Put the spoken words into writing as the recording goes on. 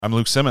I'm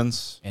Luke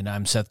Simmons. And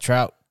I'm Seth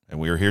Trout. And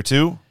we are here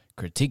to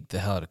critique the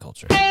hell out of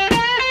culture. All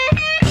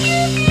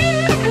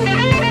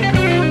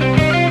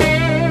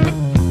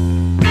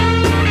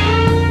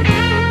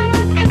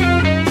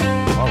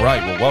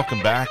right. Well,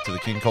 welcome back to the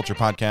King Culture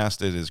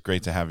Podcast. It is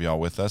great to have you all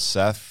with us.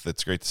 Seth,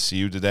 it's great to see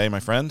you today, my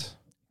friend.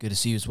 Good to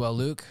see you as well,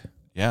 Luke.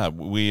 Yeah,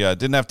 we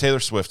didn't have Taylor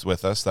Swift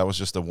with us. That was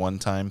just a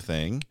one-time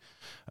thing.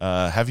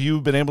 Have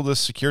you been able to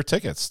secure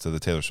tickets to the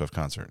Taylor Swift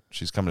concert?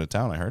 She's coming to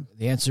town, I heard.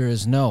 The answer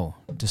is no,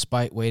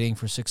 despite waiting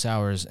for 6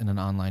 hours in an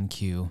online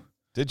queue.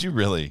 Did you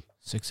really?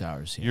 6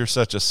 hours. Yeah. You're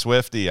such a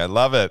Swiftie. I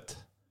love it.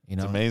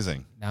 It's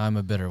amazing. Now I'm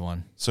a bitter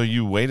one. So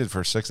you waited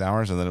for 6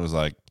 hours and then it was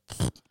like,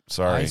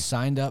 sorry. I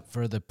signed up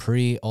for the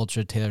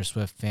pre-Ultra Taylor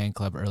Swift fan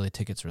club early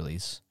tickets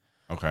release.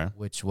 Okay.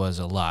 Which was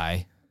a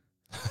lie.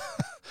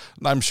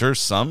 I'm sure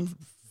some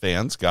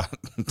fans got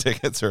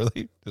tickets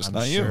early. Just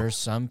not you. I'm sure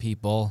some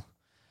people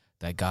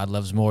that God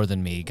loves more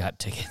than me got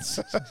tickets.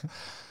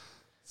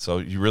 So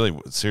you really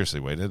seriously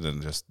waited and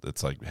just,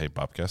 it's like, hey,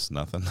 Bupkis,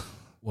 nothing?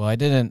 Well, I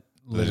didn't.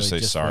 Did they just say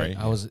sorry?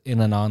 I was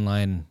in an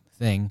online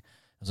thing.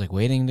 I was like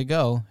waiting to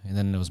go, and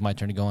then it was my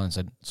turn to go on and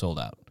said sold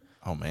out.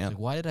 Oh, man. Like,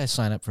 why did I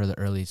sign up for the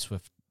early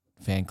Swift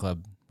fan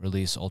club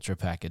release ultra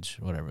package,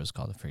 whatever it's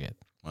called, I forget.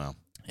 Wow.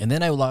 And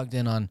then I logged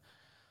in on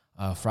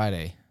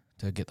Friday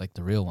to get like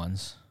the real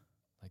ones,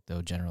 like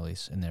the general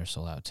release, and they're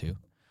sold out too.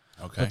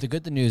 Okay. But the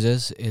good news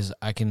is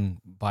I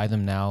can buy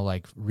them now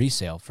like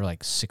resale for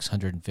like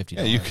 $650.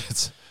 Yeah, you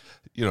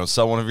could,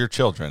 sell one of your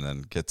children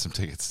and get some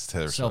tickets to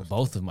Taylor Swift. Sell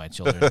both of my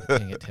children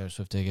and get Taylor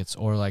Swift tickets,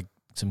 or like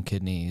some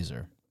kidneys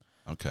or.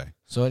 Okay.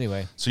 So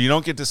anyway. So you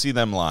don't get to see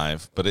them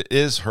live, but it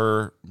is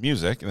her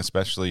music, and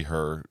especially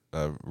her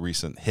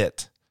recent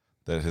hit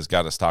that has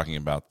got us talking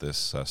about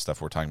this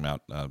stuff we're talking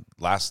about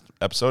last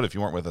episode. If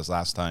you weren't with us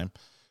last time,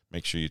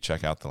 make sure you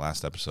check out the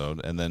last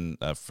episode. And then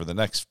for the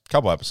next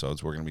couple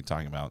episodes, we're going to be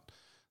talking about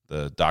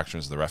the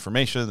doctrines of the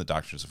Reformation, the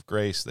doctrines of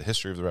grace, the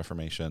history of the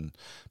Reformation,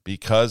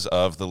 because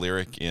of the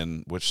lyric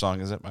in, which song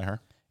is it by her?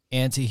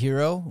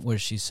 Anti-Hero, where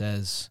she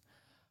says,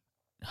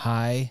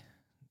 "Hi,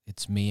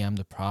 it's me, I'm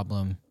the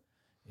problem,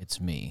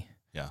 it's me."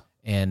 Yeah.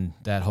 And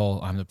that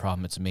whole "I'm the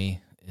problem, it's me"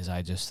 is,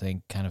 I just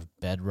think, kind of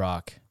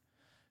bedrock,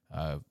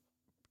 a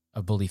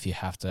belief you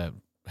have to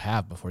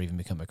have before you even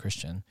become a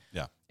Christian.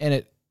 Yeah. And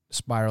it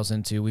spirals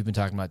into, we've been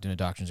talking about doing a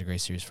Doctrines of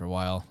Grace series for a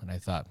while, and I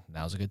thought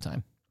now's a good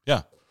time.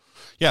 Yeah.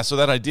 Yeah, so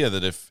that idea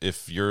that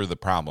if you're the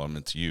problem,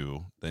 it's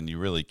you, then you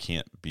really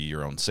can't be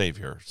your own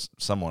savior.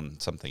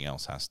 Something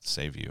else has to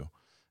save you.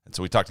 And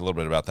so we talked a little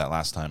bit about that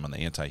last time on the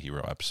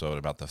Anti-Hero episode,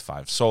 about the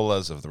 5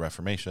 solas of the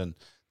Reformation.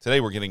 Today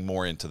we're getting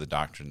more into the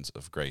doctrines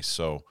of grace.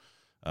 So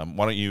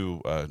why don't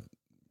you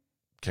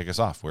kick us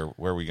off? Where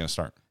are we going to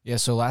start? Yeah,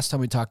 so last time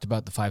we talked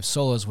about the 5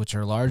 solas, which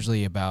are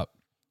largely about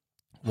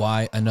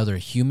why another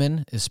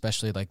human,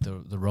 especially like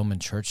the Roman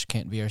Church,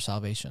 can't be our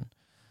salvation.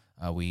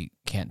 We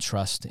can't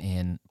trust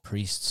in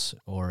priests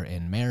or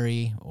in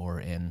Mary or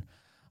in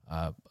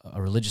a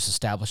religious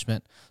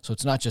establishment. So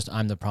it's not just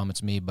I'm the problem,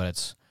 it's me, but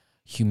it's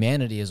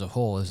humanity as a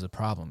whole is the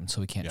problem. And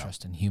so we can't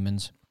trust in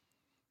humans,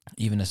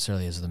 even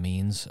necessarily as the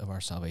means of our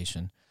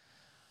salvation.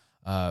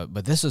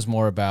 But this is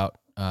more about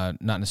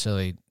not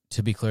necessarily,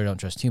 to be clear, don't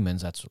trust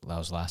humans. That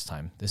was last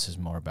time. This is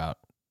more about,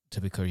 to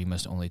be clear, you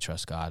must only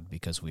trust God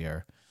because we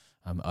are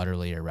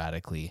utterly or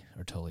radically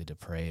or totally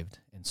depraved.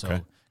 And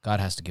so God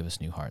has to give us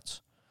new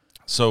hearts.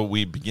 So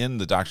we begin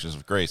the doctrines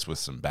of grace with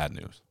some bad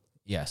news.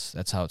 Yes,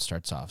 that's how it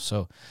starts off.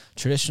 So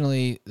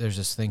traditionally, there's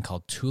this thing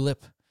called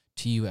TULIP,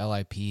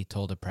 T-U-L-I-P,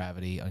 total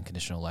depravity,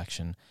 unconditional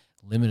election,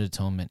 limited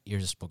atonement,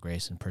 irresistible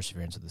grace, and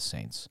perseverance of the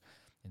saints.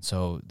 And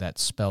so that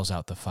spells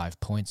out the 5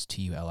 points,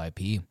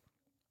 T-U-L-I-P.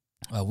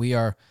 We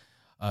are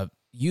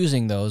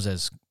using those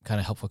as kind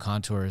of helpful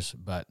contours,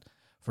 but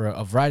for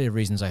a variety of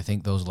reasons, I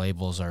think those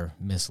labels are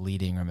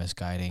misleading or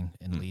misguiding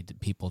and lead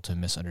people to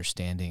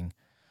misunderstanding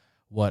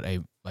what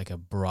a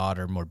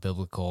broader, more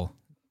biblical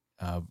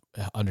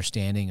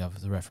understanding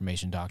of the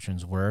Reformation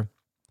doctrines were.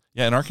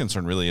 Yeah, and our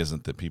concern really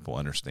isn't that people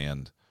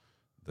understand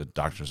the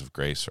doctrines of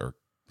grace or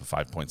the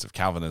 5 points of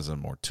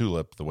Calvinism or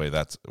TULIP the way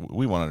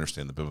we want to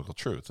understand the biblical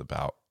truth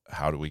about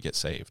how do we get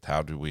saved,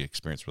 how do we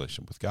experience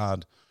relationship with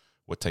God,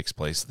 what takes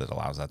place that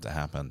allows that to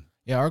happen.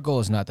 Yeah, our goal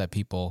is not that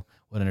people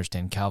would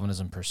understand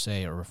Calvinism per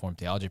se or Reformed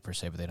theology per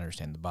se, but they'd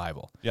understand the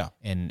Bible. Yeah.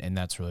 And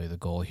that's really the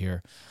goal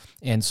here.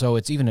 And so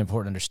it's even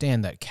important to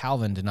understand that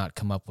Calvin did not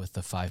come up with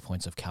the 5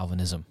 points of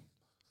Calvinism.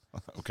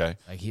 Okay.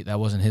 That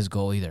wasn't his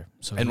goal either.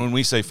 So when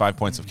we say 5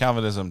 points of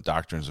Calvinism,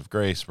 doctrines of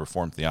grace,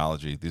 Reformed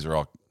theology, these are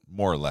all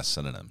more or less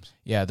synonyms.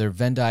 Yeah, they're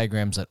Venn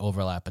diagrams that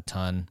overlap a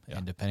ton,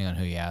 and depending on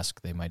who you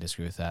ask, they might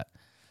disagree with that.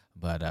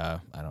 But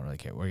I don't really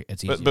care.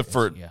 It's easy. But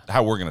for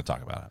how we're going to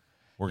talk about it,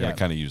 we're going to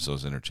kind of use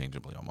those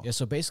interchangeably almost. Yeah,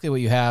 so basically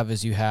what you have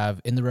is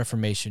in the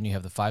Reformation, you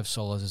have the 5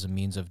 solas as a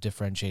means of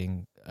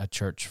differentiating a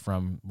church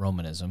from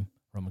Roman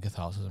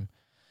Catholicism.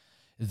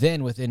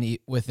 Then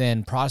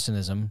within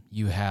Protestantism,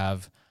 you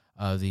have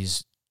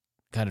these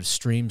kind of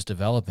streams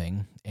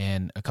developing,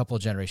 and a couple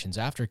of generations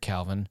after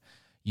Calvin,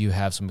 you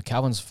have some of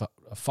Calvin's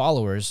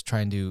followers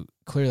trying to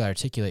clearly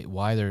articulate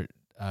why they're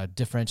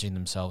differentiating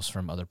themselves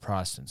from other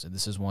Protestants. And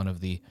this is one of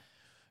the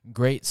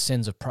great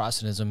sins of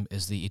Protestantism,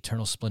 is the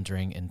eternal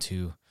splintering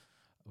into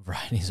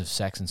varieties of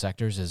sects and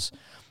sectors.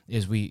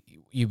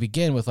 You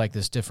begin with like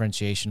this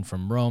differentiation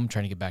from Rome,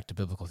 trying to get back to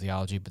biblical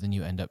theology, but then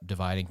you end up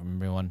dividing from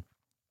everyone.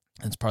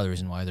 That's part of the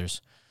reason why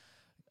there's,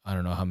 I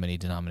don't know how many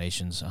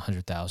denominations,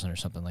 100,000 or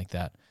something like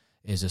that,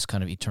 is this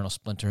kind of eternal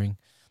splintering.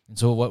 And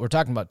so what we're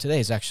talking about today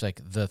is actually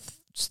like the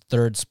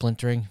third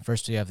splintering.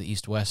 First you have the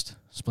East-West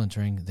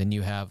splintering, then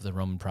you have the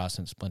Roman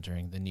Protestant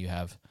splintering, then you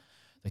have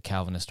the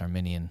Calvinist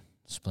Arminian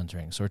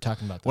splintering. So we're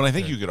talking about Well, I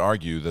think you could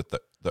argue that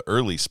the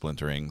early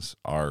splinterings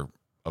are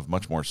of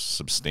much more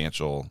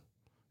substantial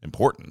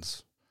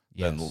importance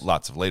than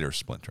lots of later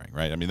splintering,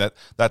 right? I mean,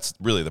 that's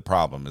really the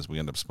problem, is we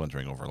end up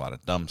splintering over a lot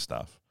of dumb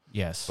stuff.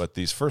 Yes. But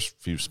these first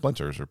few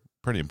splinters are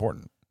pretty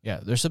important. Yeah,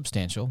 they're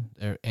substantial.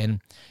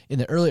 And in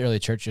the early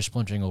church, you're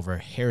splintering over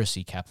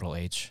heresy, capital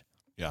H.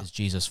 Yeah. Is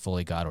Jesus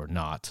fully God or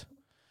not?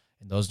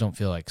 And those don't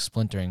feel like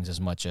splinterings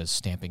as much as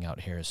stamping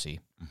out heresy.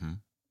 Mm-hmm.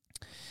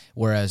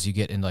 Whereas you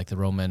get into like the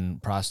Roman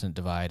Protestant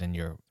divide, and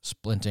you're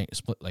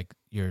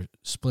you're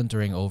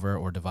splintering over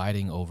or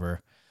dividing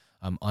over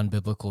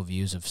unbiblical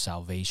views of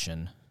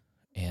salvation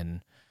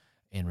and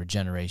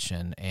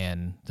regeneration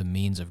and the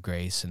means of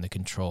grace and the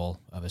control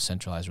of a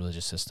centralized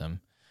religious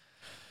system.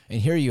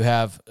 And here you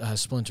have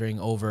splintering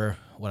over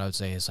what I would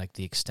say is like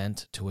the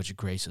extent to which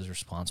grace is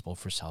responsible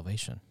for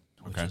salvation,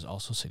 which is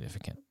also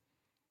significant.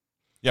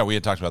 Yeah, we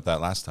had talked about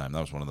that last time. That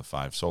was one of the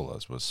 5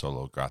 solas, was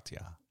solo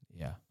gratia.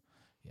 Yeah.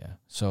 Yeah.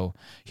 So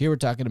here we're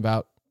talking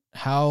about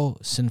how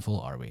sinful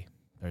are we?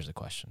 There's the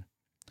question.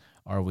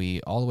 Are we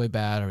all the way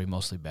bad? Are we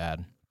mostly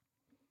bad?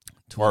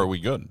 Or are we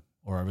good?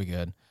 Or are we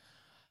good?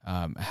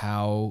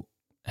 How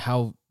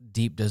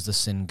deep does the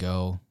sin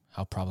go?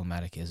 How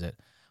problematic is it?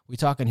 We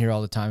talk in here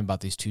all the time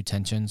about these two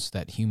tensions,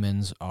 that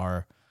humans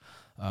are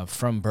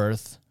from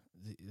birth,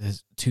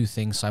 there's two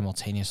things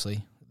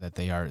simultaneously, that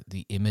they are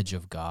the image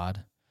of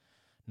God,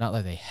 not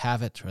that they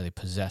have it or they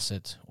possess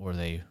it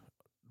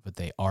but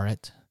they are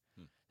it.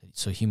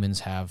 So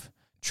humans have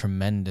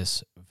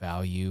tremendous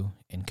value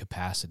and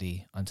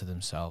capacity unto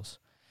themselves.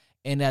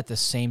 And at the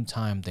same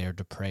time, they are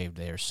depraved.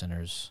 They are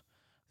sinners.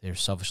 They are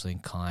selfishly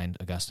inclined.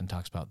 Augustine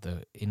talks about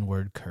the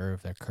inward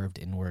curve. They're curved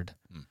inward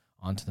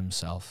onto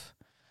themselves.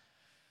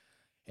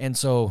 And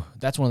so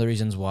that's one of the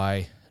reasons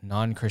why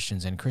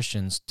non-Christians and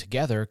Christians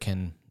together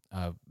can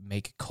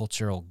make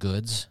cultural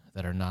goods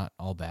that are not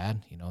all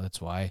bad. You know, that's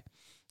why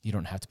you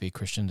don't have to be a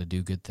Christian to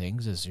do good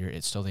things.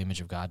 It's still the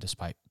image of God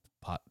despite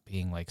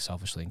being like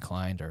selfishly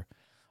inclined or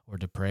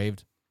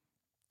depraved.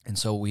 And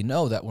so we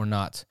know that we're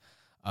not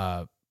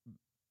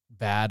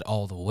bad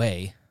all the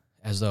way,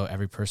 as though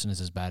every person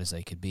is as bad as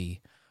they could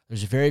be.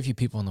 There's very few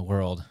people in the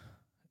world,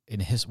 in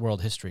his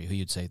world history, who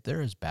you'd say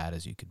they're as bad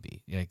as you could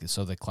be.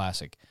 So the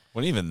classic.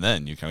 Well, even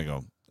then, you kind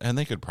of go, and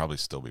they could probably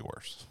still be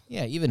worse.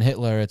 Yeah, even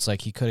Hitler, it's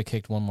like he could have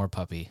kicked one more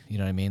puppy. You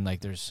know what I mean?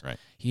 Like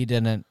he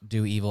didn't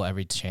do evil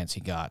every chance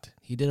he got.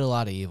 He did a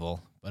lot of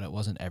evil, but it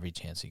wasn't every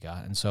chance he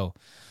got. And so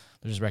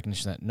there's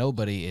recognition that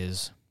nobody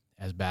is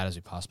as bad as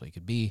he possibly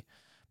could be,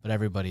 but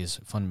everybody is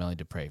fundamentally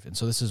depraved. And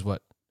so this is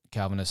what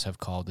Calvinists have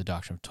called the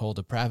doctrine of total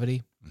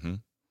depravity,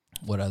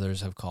 what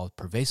others have called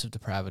pervasive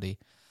depravity.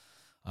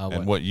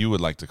 And what you would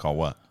like to call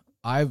what?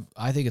 I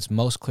think it's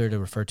most clear to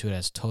refer to it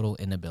as total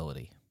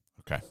inability.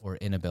 Okay. Or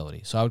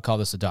inability. So I would call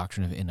this the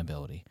doctrine of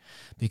inability,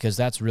 because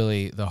that's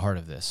really the heart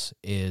of this,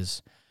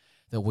 is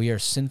that we are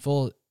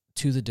sinful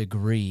to the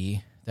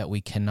degree that we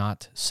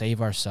cannot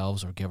save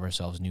ourselves or give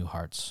ourselves new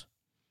hearts,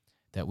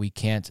 that we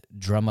can't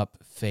drum up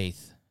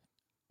faith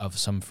of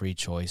some free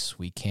choice.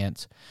 We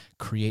can't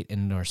create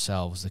in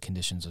ourselves the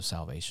conditions of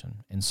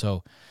salvation. And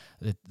so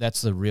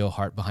that's the real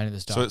heart behind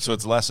this doctrine. So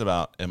it's less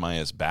about, am I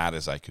as bad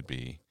as I could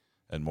be,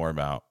 and more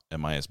about,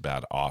 am I as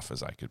bad off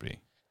as I could be?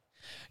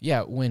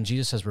 Yeah, when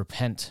Jesus says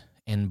repent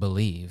and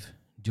believe,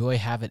 do I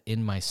have it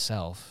in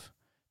myself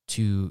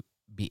to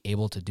be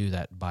able to do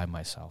that by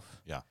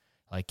myself? Yeah.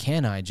 Like,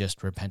 can I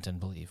just repent and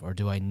believe, or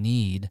do I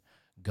need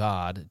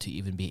God to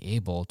even be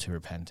able to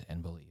repent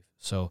and believe?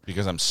 So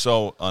because I'm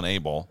so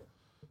unable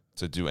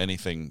to do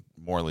anything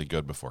morally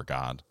good before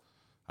God,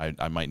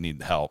 I might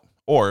need help.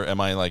 Or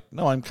am I like,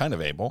 no, I'm kind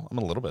of able. I'm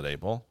a little bit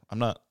able. I'm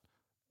not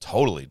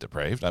totally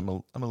depraved. I'm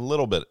a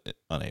little bit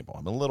unable.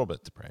 I'm a little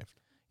bit depraved.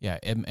 Yeah,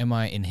 am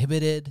I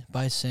inhibited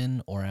by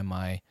sin, or am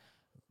I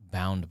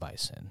bound by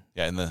sin?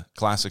 Yeah, in the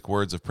classic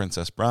words of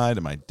Princess Bride,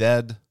 am I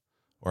dead,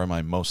 or am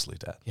I mostly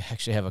dead? Yeah, I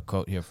actually have a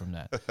quote here from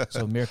that.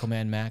 So Miracle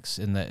Man Max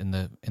in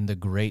the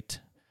great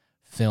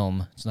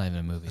film. It's not even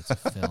a movie; it's a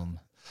film.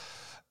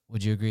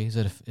 Would you agree?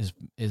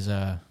 Is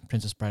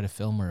Princess Bride a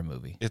film or a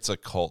movie? It's a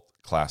cult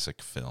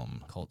classic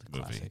film.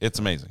 Movie. Classic. It's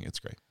amazing. It's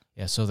great.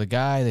 Yeah. So the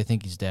guy, they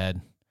think he's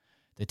dead.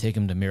 They take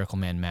him to Miracle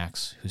Man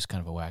Max, who's kind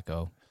of a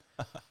wacko.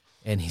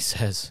 And he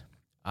says,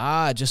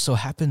 it just so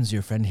happens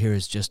your friend here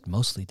is just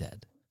mostly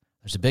dead.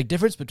 There's a big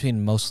difference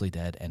between mostly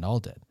dead and all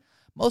dead.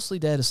 Mostly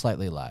dead is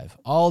slightly alive.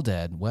 All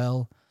dead,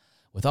 well,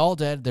 with all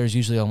dead, there's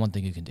usually only one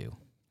thing you can do.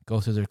 go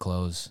through their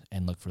clothes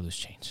and look for loose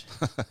change.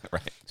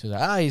 Right. So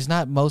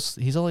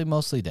he's only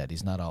mostly dead.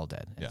 He's not all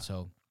dead. Yeah. And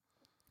so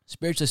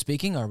spiritually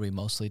speaking, are we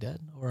mostly dead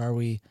or are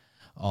we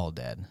all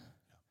dead?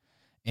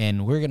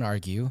 And we're going to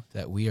argue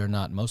that we are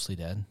not mostly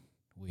dead.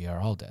 We are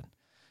all dead.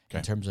 Okay.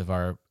 In terms of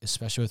our,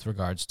 especially with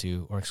regards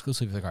to, or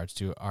exclusively with regards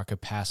to our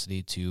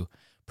capacity to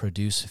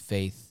produce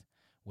faith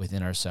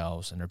within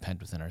ourselves and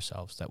repent within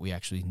ourselves, that we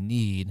actually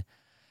need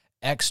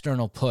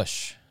external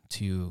push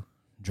to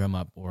drum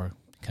up or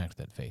connect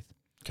with that faith.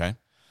 Okay.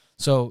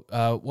 So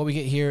what we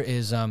get here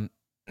is,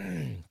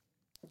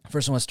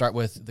 first I want to start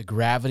with the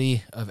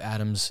gravity of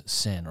Adam's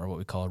sin, or what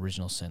we call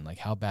original sin. Like,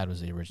 how bad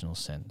was the original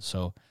sin?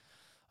 So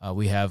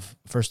we have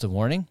first a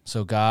warning.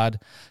 So God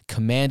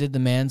commanded the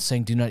man,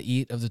 saying, do not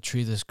eat of the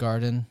tree of this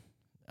garden.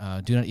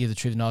 Do not eat of the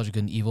tree of the knowledge of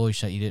good and evil. You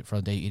shall eat it, for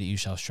on the day you eat it, you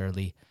shall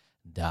surely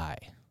die.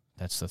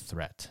 That's the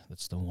threat.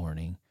 That's the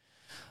warning.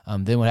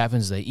 Then what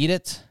happens is they eat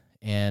it,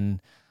 and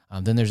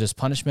then there's this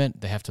punishment.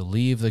 They have to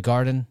leave the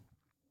garden,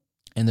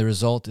 and the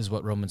result is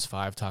what Romans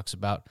 5 talks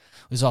about.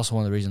 This is also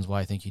one of the reasons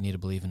why I think you need to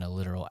believe in a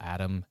literal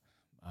Adam,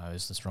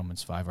 is this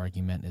Romans 5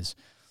 argument, is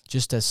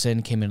just as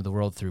sin came into the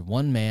world through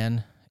one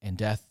man, and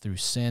death through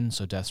sin,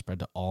 so death spread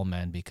to all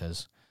men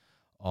because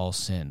all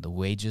sin. The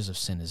wages of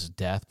sin is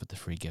death, but the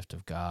free gift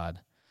of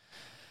God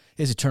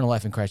is eternal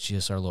life in Christ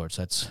Jesus our Lord.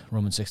 So that's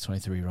Romans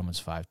 6:23,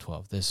 Romans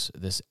 5:12.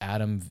 This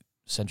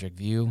Adam-centric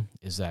view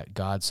is that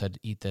God said,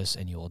 eat this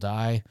and you will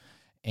die.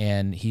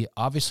 And he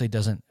obviously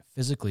doesn't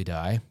physically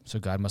die, so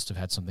God must have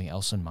had something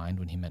else in mind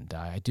when he meant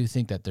die. I do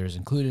think that there's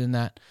included in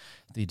that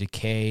the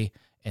decay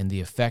and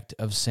the effect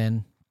of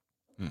sin,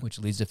 which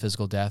leads to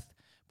physical death.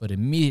 But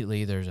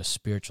immediately there's a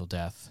spiritual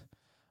death,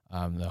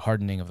 the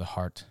hardening of the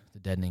heart, the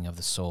deadening of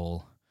the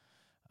soul,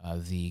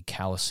 the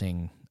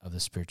callousing of the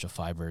spiritual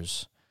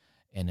fibers,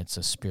 and it's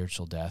a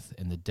spiritual death.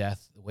 And the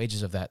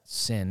wages of that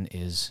sin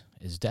is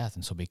death.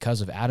 And so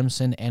because of Adam's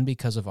sin and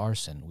because of our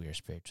sin, we are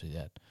spiritually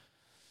dead.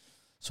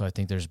 So I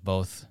think there's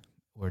both,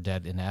 we're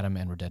dead in Adam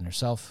and we're dead in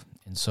ourselves.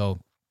 And so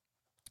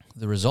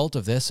the result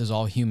of this is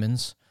all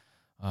humans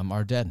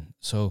are dead.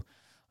 So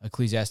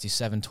Ecclesiastes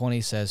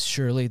 7:20 says,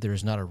 surely there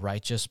is not a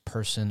righteous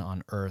person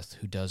on earth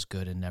who does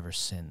good and never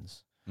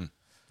sins.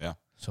 Yeah.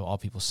 So all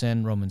people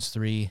sin. Romans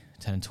 3:10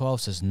 and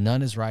 12 says,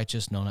 none is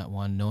righteous, no, not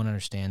one. No one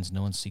understands,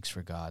 no one seeks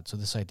for God. So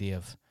this idea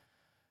of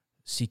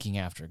seeking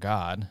after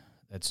God,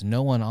 that's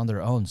no one on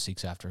their own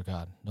seeks after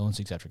God. No one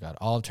seeks after God.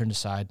 All have turned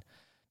aside,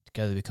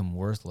 together they become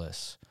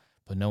worthless,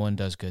 but no one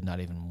does good,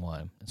 not even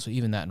one. And so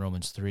even that in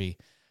Romans 3,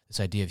 this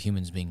idea of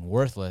humans being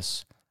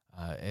worthless,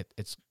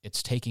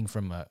 it's taking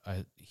from a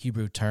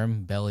Hebrew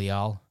term,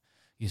 Belial.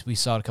 We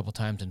saw it a couple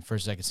times in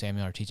 1st, 2nd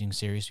Samuel, our teaching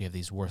series. We have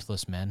these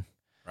worthless men.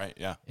 Right,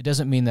 yeah. It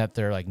doesn't mean that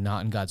they're like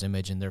not in God's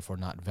image and therefore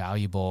not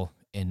valuable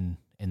in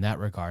that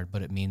regard,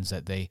 but it means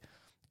that they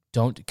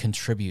don't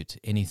contribute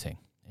anything.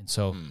 And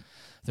so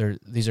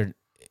these are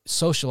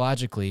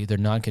sociologically, they're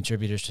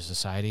non-contributors to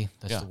society.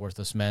 That's the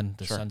worthless men,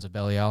 the sons of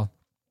Belial.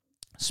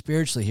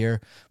 Spiritually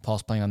here,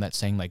 Paul's playing on that,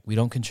 saying like we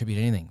don't contribute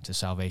anything to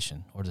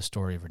salvation or the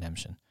story of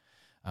redemption.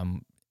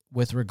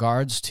 With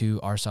regards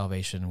to our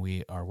salvation,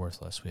 we are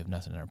worthless. We have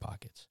nothing in our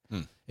pockets.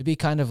 It'd be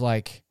kind of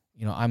like,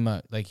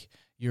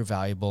 you're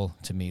valuable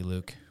to me,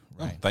 Luke.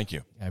 Right? Oh, thank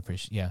you. I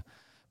appreciate. Yeah,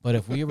 but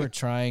if we were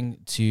trying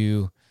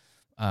to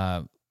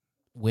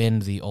win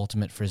the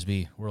ultimate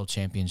Frisbee World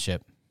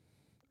Championship,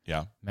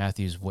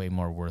 Matthew's way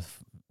more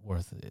worth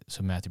it.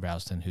 So Matthew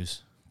Browston,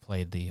 who's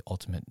played the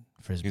ultimate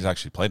Frisbee, he's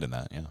actually played in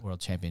that. Yeah,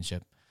 World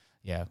Championship.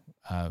 Yeah,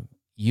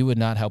 you would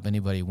not help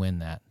anybody win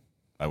that.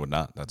 I would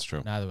not. That's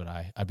true. Neither would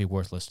I. I'd be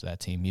worthless to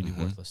that team. You'd be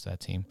worthless to that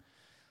team.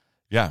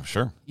 Yeah,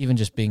 sure. Even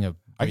just being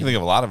I can think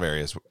of a lot of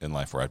areas in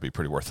life where I'd be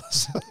pretty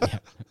worthless. Yeah.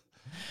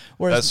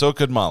 Whereas, so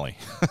could Molly,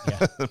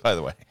 yeah. by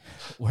the way.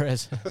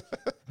 Whereas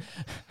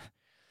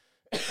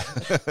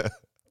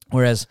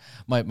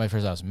my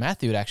first thought was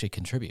Matthew would actually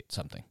contribute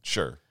something.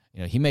 Sure.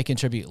 He may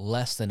contribute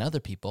less than other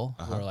people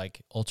who are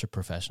like ultra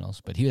professionals,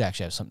 but he would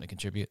actually have something to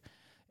contribute.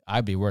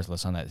 I'd be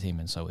worthless on that team,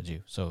 and so would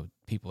you. So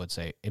people would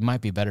say, it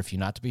might be better for you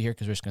not to be here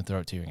because we're just going to throw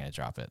it to you and you're going to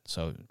drop it.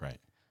 So it'd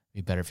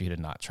be better for you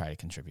to not try to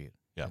contribute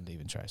than to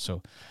even try.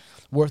 So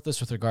worthless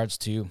with regards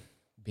to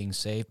being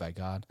saved by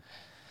God.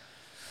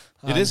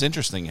 It is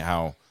interesting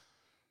how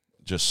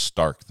just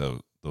stark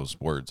those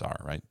words are,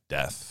 right?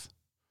 Death,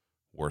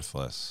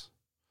 worthless.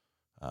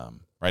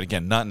 Right?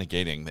 Again, not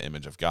negating the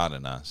image of God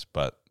in us,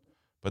 but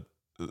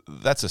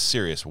that's a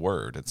serious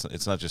word.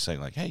 It's not just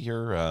saying like, hey,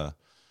 you're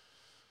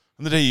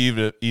on the day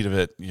you eat of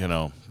it,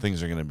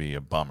 things are going to be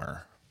a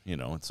bummer.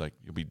 It's like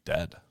you'll be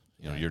dead.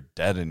 You're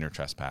dead in your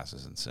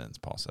trespasses and sins,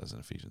 Paul says in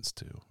Ephesians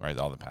 2, right?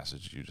 All the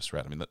passages you just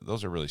read. I mean,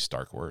 those are really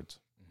stark words.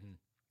 Mm-hmm.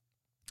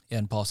 Yeah,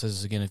 and Paul says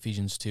this again in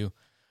Ephesians 2,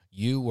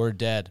 you were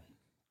dead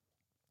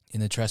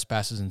in the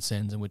trespasses and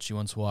sins in which you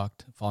once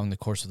walked, following the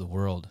course of the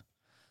world.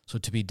 So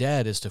to be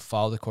dead is to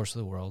follow the course of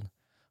the world,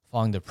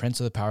 following the prince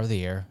of the power of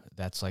the air.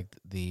 That's like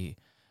the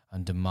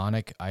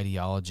demonic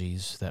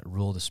ideologies that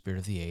rule the spirit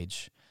of the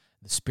age,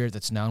 the spirit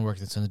that's now in work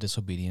that's in the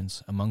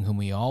disobedience, among whom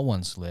we all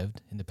once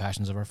lived in the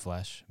passions of our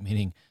flesh,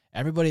 meaning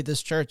Everybody at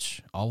this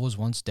church, all was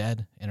once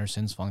dead in our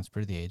sins, falling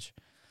spirit of the age,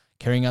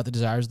 carrying out the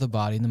desires of the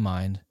body and the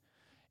mind,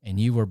 and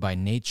you were by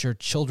nature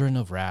children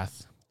of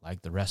wrath,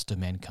 like the rest of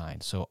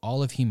mankind. So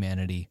all of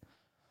humanity,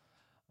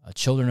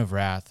 children of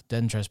wrath,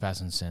 dead in trespass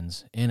and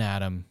sins, in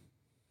Adam.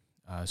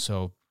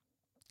 So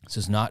this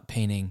is not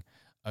painting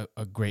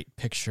a great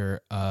picture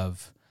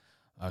of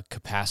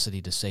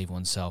capacity to save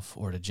oneself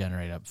or to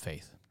generate up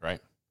faith. Right.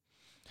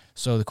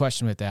 So the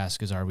question we have to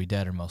ask is, are we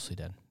dead or mostly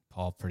dead?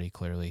 Paul pretty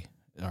clearly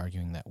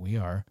arguing that we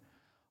are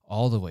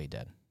all the way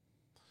dead.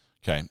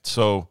 Okay.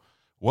 So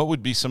what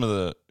would be some of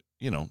the,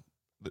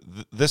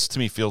 this to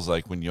me feels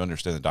like when you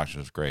understand the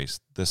doctrines of grace,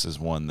 this is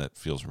one that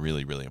feels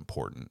really, really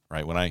important,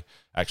 right? When I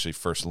actually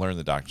first learned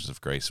the doctrines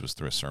of grace, it was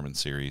through a sermon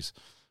series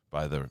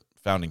by the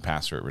founding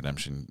pastor at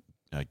Redemption,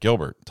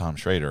 Gilbert, Tom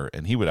Schrader,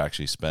 and he would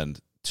actually spend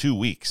 2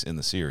 weeks in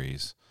the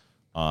series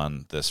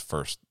on this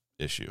first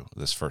issue,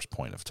 this first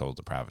point of total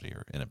depravity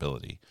or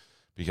inability,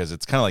 because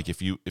it's kind of like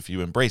if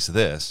you embrace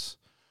this,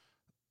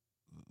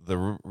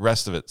 the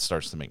rest of it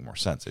starts to make more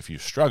sense. If you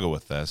struggle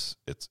with this,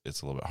 it's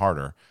a little bit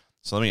harder.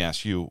 So let me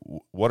ask you,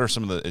 what are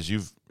some of the, as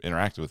you've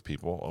interacted with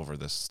people over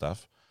this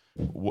stuff,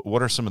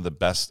 what are some of the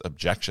best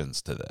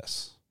objections to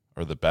this,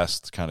 or the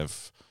best kind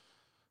of,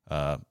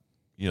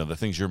 the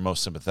things you're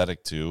most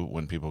sympathetic to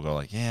when people go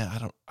like, yeah,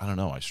 I don't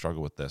know, I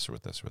struggle with this or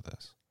with this or with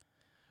this?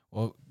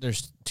 Well,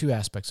 there's two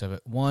aspects of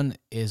it. One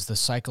is the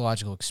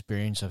psychological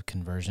experience of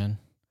conversion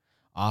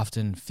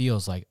often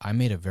feels like I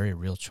made a very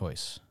real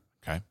choice.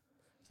 Okay.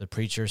 The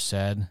preacher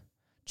said,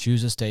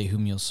 choose this day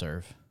whom you'll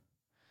serve,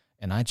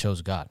 and I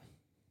chose God.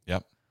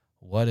 Yep.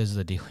 What is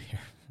the deal here?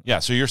 Yeah,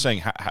 so you're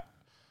saying,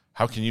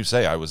 how can you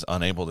say I was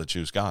unable to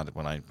choose God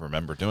when I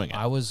remember doing it?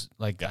 I was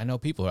like, I know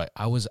people, right?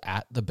 I was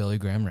at the Billy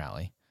Graham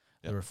rally.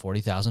 There were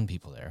 40,000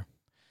 people there,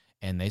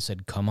 and they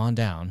said, come on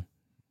down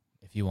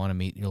if you want to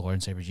meet your Lord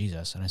and Savior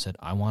Jesus. And I said,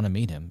 I want to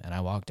meet him. And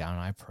I walked down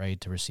and I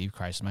prayed to receive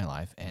Christ in my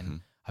life,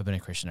 and I've been a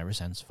Christian ever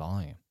since,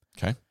 following him.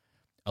 Okay.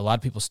 A lot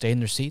of people stayed in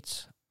their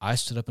seats. I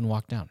stood up and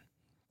walked down.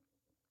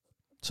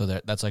 So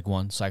that's like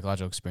one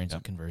psychological experience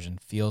of conversion.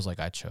 Feels like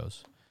I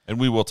chose. And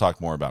we will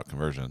talk more about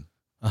conversion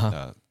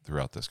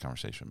throughout this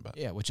conversation. But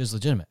yeah, which is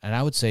legitimate. And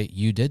I would say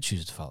you did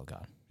choose to follow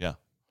God. Yeah.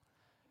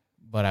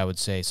 But I would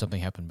say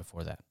something happened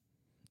before that.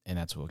 And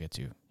that's what we'll get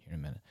to here in a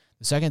minute.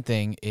 The second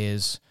thing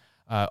is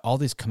all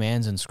these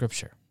commands in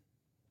Scripture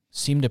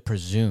seem to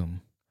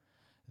presume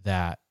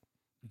that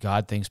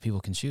God thinks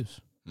people can choose.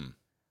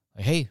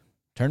 Like, hey,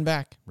 turn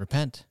back,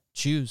 repent,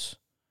 choose,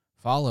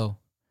 follow.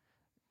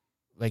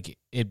 Like,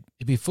 it'd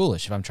be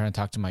foolish if I'm trying to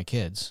talk to my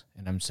kids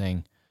and I'm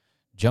saying,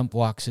 jump,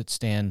 walk, sit,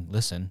 stand,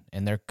 listen,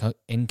 and they're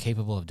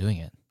incapable of doing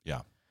it.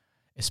 Yeah.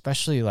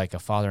 Especially like a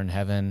Father in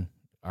heaven,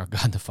 our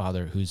God the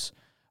Father, who's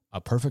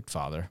a perfect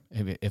Father.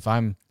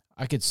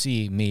 I could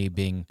see me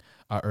being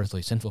our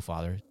earthly sinful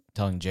father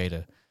telling Jay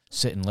to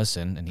sit and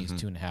listen, and he's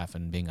 2.5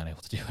 and being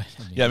unable to do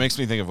it. Yeah, it makes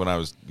me think of when I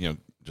was,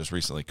 just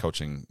recently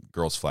coaching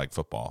girls flag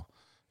football,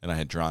 and I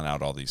had drawn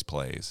out all these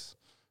plays,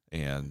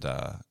 and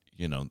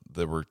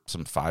there were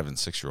some 5 and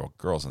 6-year-old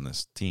girls on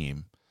this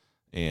team,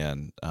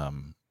 and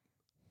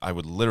I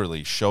would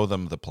literally show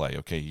them the play.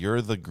 Okay,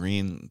 you're the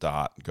green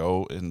dot.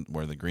 Go in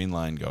where the green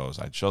line goes.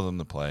 I'd show them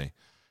the play.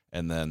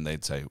 And then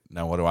they'd say,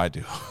 now what do I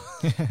do?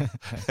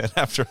 And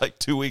after like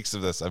 2 weeks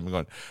of this, I'm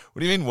going, what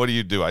do you mean, what do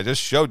you do? I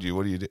just showed you.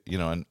 What do you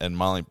do? And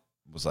Molly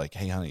was like,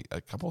 hey, honey,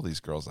 a couple of these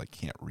girls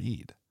can't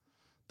read.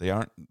 They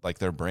aren't, like,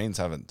 their brains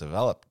haven't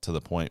developed to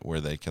the point where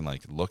they can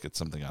look at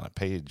something on a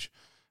page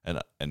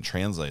and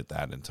translate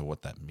that into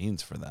what that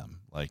means for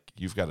them. Like,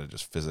 you've got to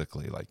just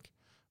physically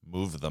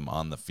move them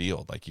on the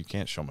field. Like, you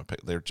can't show them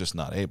they're just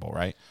not able,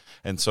 right?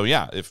 And so,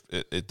 yeah, if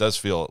it does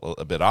feel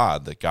a bit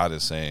odd that God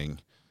is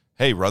saying,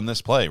 hey, run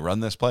this play,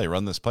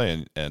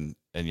 and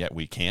yet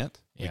we can't.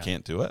 Yeah. We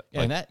can't do it.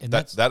 Yeah,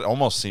 that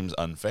almost seems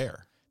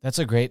unfair. That's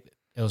a great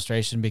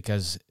illustration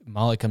because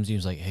Molly comes to you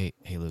and is like,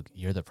 hey, Luke,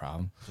 you're the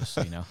problem. Just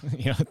so you know,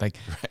 right.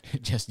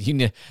 Just you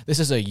need. This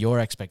is a your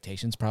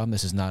expectations problem.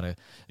 This is not a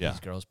these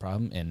girls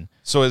problem. And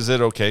so, is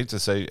it okay to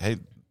say, hey,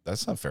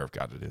 that's not fair of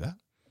God to do that?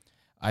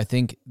 I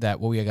think that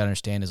what we got to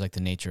understand is the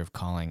nature of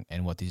calling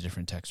and what these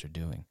different texts are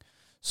doing.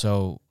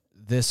 So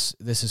this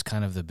is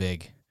kind of the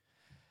big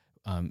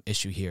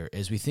issue here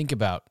is we think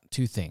about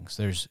two things.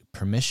 There's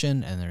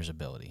permission and there's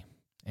ability.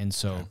 And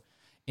so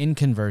in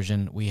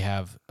conversion, we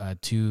have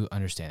two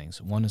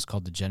understandings. One is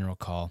called the general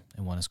call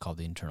and one is called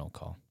the internal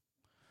call,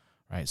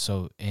 right?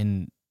 So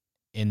in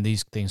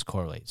these things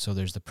correlate. So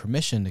there's the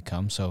permission to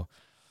come. So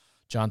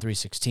John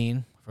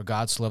 3:16, for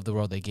God so loved the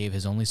world, they gave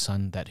his only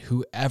son that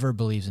whoever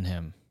believes in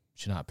him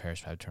should not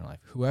perish but have eternal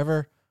life.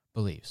 Whoever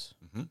believes,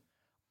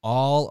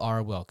 all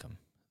are welcome.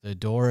 The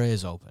door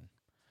is open.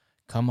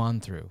 Come on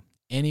through.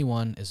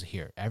 Anyone is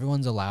here.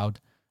 Everyone's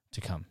allowed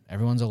to come.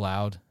 Everyone's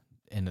allowed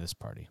into this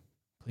party.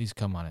 Please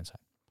come on inside.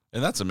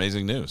 And that's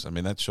amazing news. I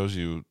mean, that shows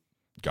you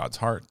God's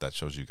heart. That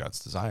shows you God's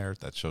desire.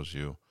 That shows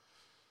you,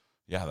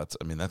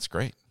 that's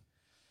great.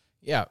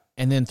 Yeah.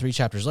 And then 3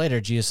 chapters later,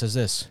 Jesus says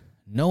this,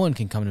 no one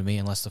can come to me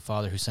unless the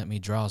Father who sent me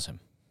draws him.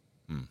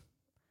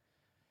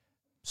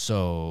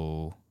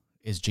 So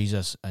is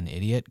Jesus an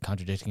idiot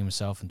contradicting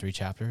himself in 3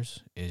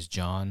 chapters? Is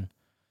John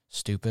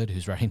stupid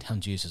who's writing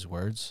down Jesus'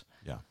 words?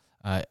 Yeah.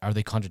 Are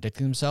they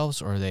contradicting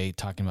themselves, or are they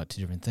talking about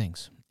 2 different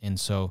things? And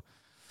so...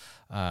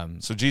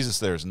 so Jesus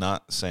there is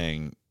not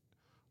saying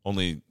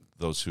only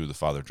those who the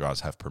Father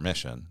draws have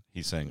permission.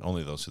 He's saying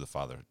only those who the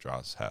Father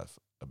draws have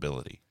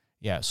ability.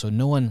 Yeah, so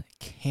no one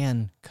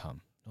can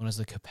come. No one has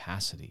the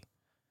capacity.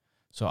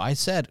 So I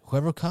said,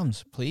 whoever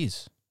comes,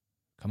 please,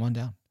 come on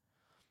down.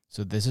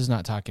 So this is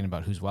not talking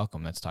about who's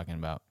welcome. That's talking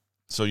about...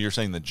 So you're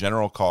saying the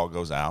general call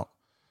goes out,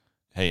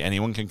 hey,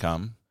 anyone can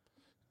come,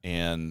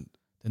 and...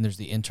 Then there's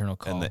the internal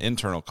call. And the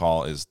internal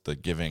call is the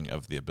giving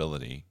of the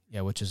ability.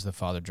 Yeah, which is the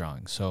Father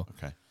drawing. So,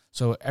 okay.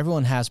 So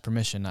everyone has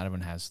permission, not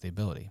everyone has the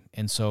ability.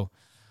 And so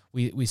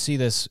we see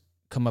this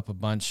come up a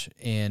bunch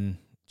in,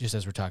 just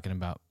as we're talking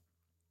about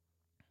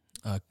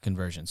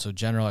conversion. So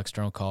general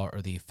external call,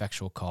 or the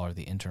effectual call, or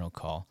the internal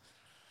call.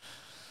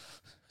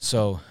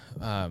 So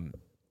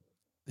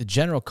the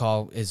general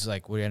call is,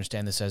 like, we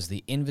understand this as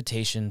the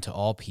invitation to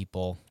all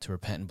people to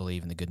repent and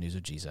believe in the good news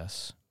of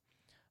Jesus,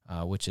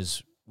 which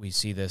is, we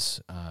see this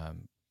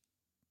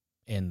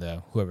in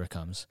the whoever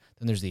comes.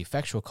 Then there's the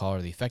effectual call,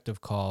 or the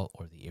effective call,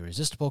 or the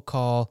irresistible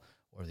call,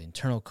 or the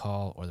internal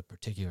call, or the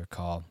particular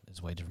call, is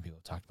the way different people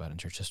have talked about in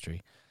church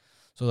history.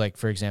 So, like,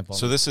 for example...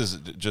 So this is,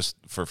 just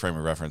for frame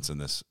of reference in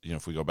this,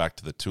 if we go back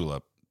to the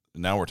tulip,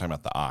 now we're talking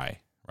about the I,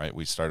 right?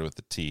 We started with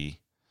the T.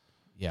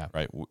 Yeah.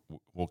 Right?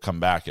 We'll come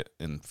back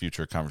in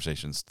future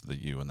conversations to the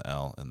U and the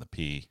L and the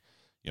P.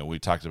 We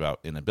talked about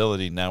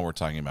inability. Now we're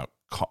talking about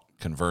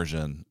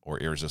conversion, or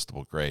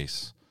irresistible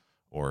grace,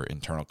 or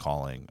internal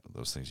calling,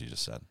 those things you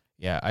just said.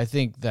 Yeah, I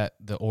think that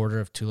the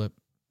order of tulip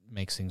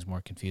makes things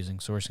more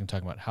confusing. So we're just going to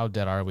talk about how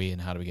dead are we and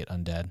how do we get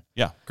undead.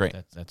 Yeah, great.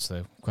 That's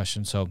the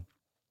question. So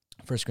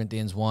 1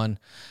 Corinthians 1,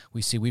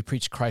 we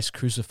preach Christ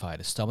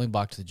crucified, a stumbling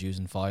block to the Jews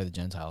and folly of the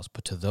Gentiles.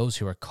 But to those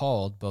who are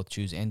called, both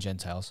Jews and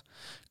Gentiles,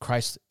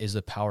 Christ is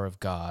the power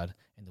of God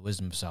and the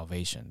wisdom of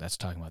salvation. That's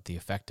talking about the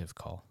effective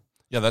call.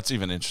 Yeah, that's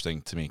even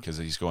interesting to me, because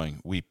he's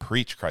going, we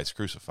preach Christ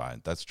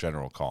crucified. That's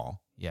general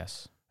call.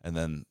 Yes. And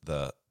then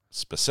the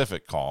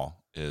specific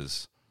call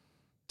is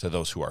to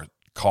those who are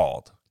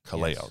called,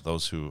 kaleo, yes.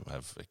 Those who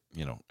have,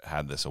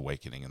 had this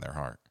awakening in their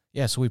heart.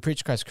 Yeah, so we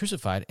preach Christ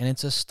crucified, and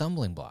it's a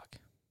stumbling block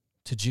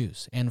to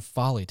Jews and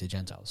folly to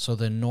Gentiles. So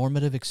the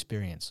normative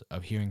experience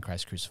of hearing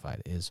Christ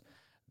crucified is,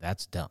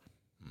 that's dumb.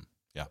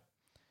 Yeah.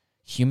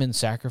 Human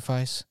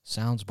sacrifice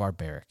sounds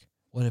barbaric.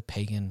 What a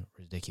pagan,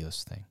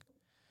 ridiculous thing.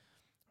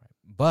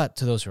 But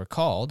to those who are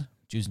called,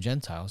 Jews and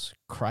Gentiles,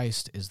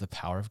 Christ is the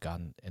power of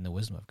God and the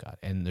wisdom of God.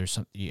 And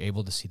you're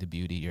able to see the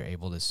beauty. You're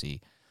able to see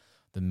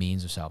the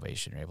means of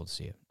salvation. You're able to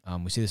see it.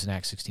 We see this in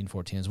Acts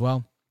 16:14 as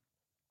well.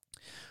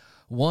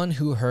 One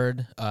who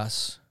heard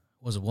us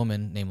was a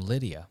woman named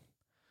Lydia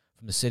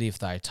from the city of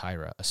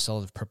Thyatira, a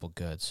seller of purple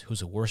goods, who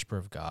was a worshiper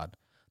of God.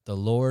 The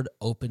Lord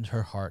opened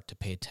her heart to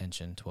pay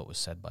attention to what was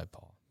said by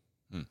Paul.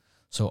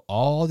 So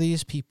all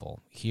these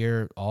people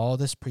hear all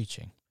this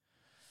preaching,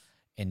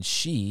 and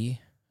she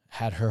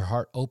had her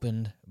heart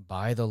opened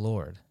by the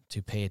Lord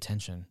to pay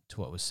attention to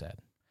what was said.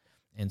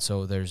 And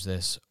so there's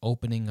this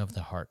opening of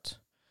the heart,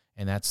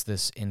 and that's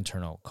this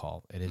internal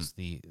call. It is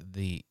the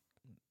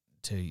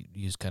to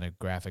use kind of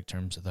graphic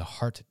terms, the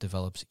heart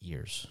develops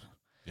ears.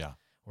 Yeah.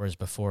 Whereas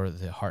before,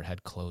 the heart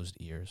had closed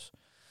ears.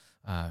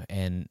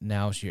 And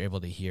now you're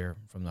able to hear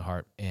from the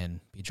heart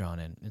and be drawn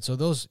in. And so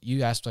those,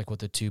 you asked like what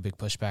the 2 big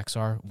pushbacks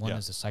are. One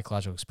is the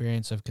psychological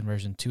experience of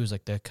conversion. 2 is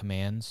like the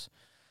commands,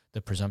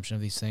 the presumption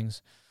of these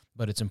things.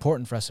 But it's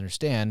important for us to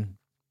understand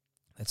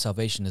that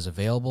salvation is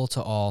available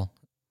to all,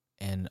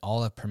 and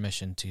all have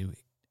permission to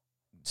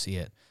see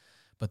it.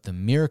 But the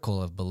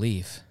miracle of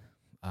belief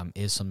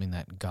is something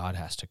that God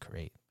has to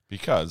create.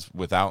 Because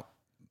without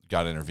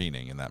God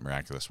intervening in that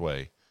miraculous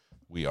way,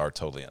 we are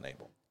totally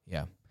unable.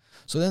 Yeah.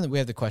 So then we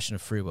have the question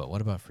of free will.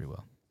 What about free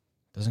will?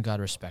 Doesn't God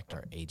respect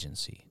our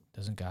agency?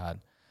 Doesn't God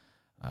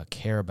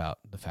care about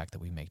the fact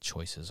that we make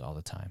choices all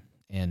the time?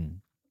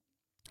 And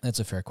that's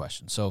a fair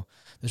question. So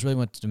this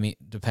really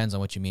depends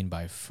on what you mean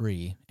by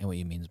free and what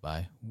you mean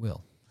by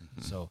will.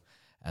 Mm-hmm. So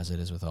as it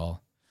is with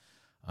all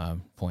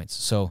points.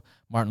 So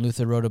Martin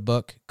Luther wrote a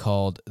book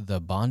called The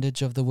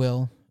Bondage of the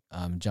Will.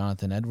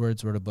 Jonathan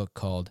Edwards wrote a book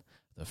called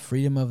The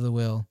Freedom of the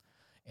Will.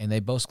 And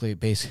they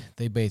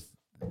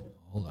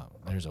hold on,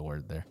 there's a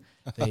word there.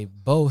 They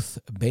both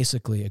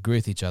basically agree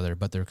with each other,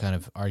 but they're kind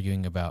of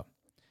arguing about,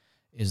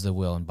 is the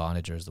will in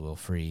bondage or is the will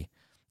free?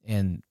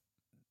 And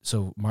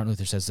so Martin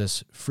Luther says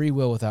this: free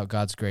will without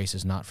God's grace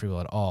is not free will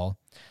at all,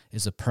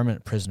 is a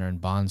permanent prisoner and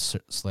bond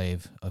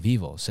slave of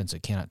evil, since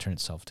it cannot turn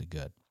itself to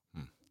good.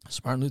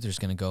 So Martin Luther's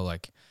going to go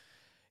like,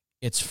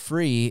 it's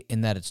free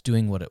in that it's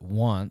doing what it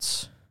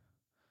wants,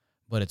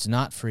 but it's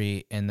not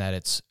free in that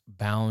it's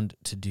bound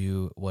to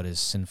do what is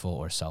sinful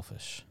or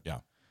selfish. Yeah.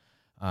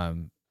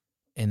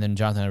 And then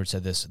Jonathan Edwards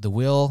said this: the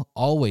will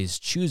always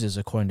chooses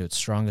according to its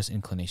strongest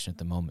inclination at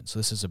the moment. So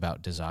this is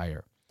about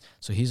desire.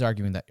 So he's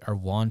arguing that our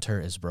wanter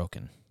is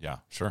broken. Yeah,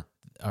 sure.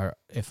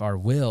 If our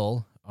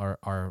will,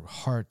 our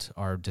heart,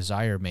 our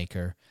desire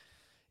maker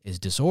is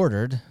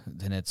disordered,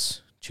 then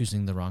it's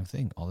choosing the wrong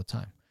thing all the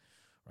time,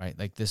 right?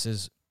 Like this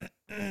is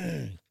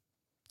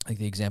like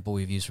the example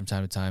we've used from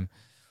time to time.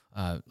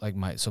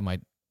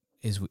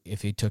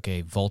 If you took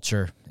a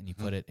vulture and you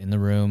put it in the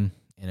room,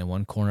 and in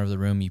one corner of the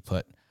room you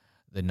put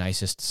the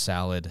nicest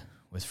salad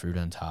with fruit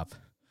on top,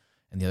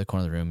 and the other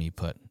corner of the room you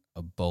put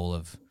a bowl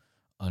of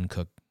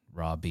uncooked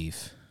raw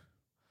beef,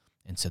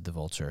 and said the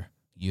vulture,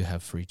 "You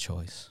have free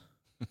choice."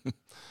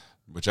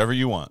 Whichever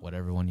you want.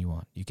 Whatever one you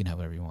want. You can have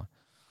whatever you want.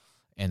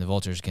 And the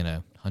vulture's going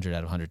to 100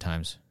 out of 100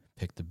 times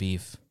pick the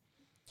beef.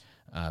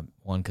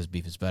 One, because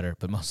beef is better,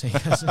 but mostly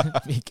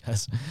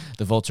because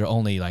the vulture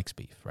only likes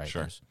beef, right?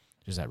 Sure.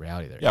 There's that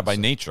reality there. Yeah, by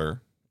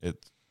nature,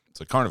 it's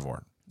a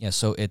carnivore. Yeah,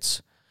 so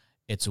its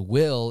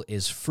will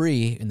is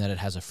free in that it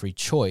has a free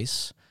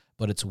choice,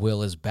 but its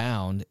will is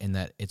bound in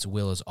that its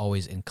will is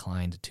always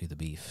inclined to the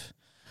beef.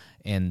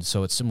 And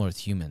so it's similar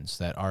with humans,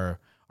 that our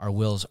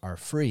wills are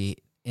free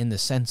in the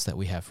sense that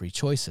we have free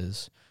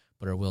choices,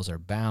 but our wills are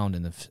bound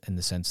in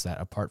the sense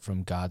that apart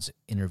from God's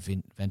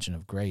intervention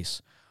of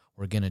grace,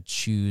 we're going to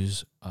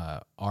choose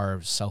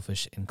our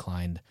selfish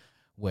inclined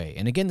way.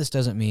 And again, this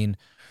doesn't mean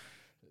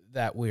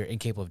that we're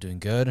incapable of doing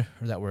good,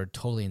 or that we're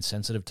totally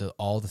insensitive to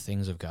all the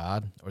things of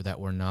God, or that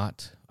we're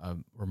not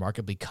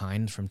remarkably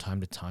kind from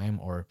time to time,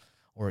 or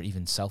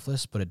even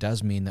selfless. But it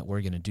does mean that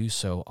we're going to do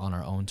so on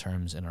our own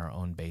terms and our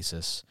own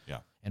basis. Yeah.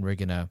 And we're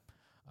going to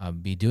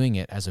be doing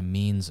it as a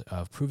means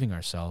of proving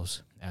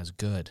ourselves as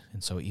good.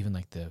 And so even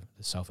like the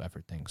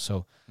self-effort thing.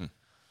 So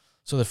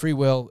the free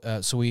will,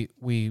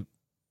 one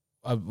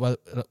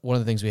of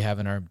the things we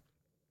have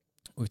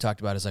we've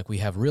talked about is like we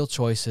have real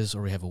choices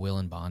or we have a will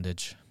in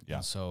bondage. Yeah.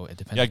 And so it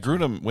depends.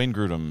 Yeah, Wayne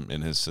Grudem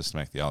in his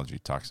systematic theology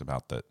talks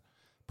about that.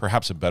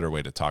 Perhaps a better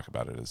way to talk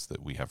about it is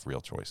that we have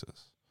real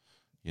choices.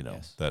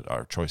 Yes. That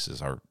our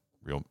choices are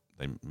real.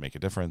 They make a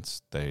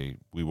difference.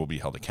 We will be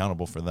held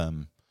accountable for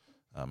them.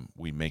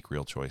 We make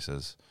real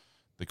choices.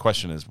 The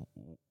question is,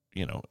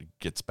 it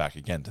gets back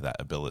again to that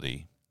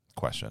ability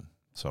question.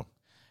 So,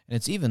 and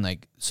it's even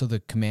like, so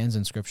the commands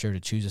in Scripture to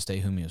choose this day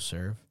whom you'll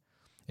serve,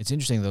 it's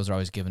interesting those are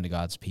always given to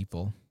God's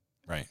people.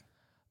 Right.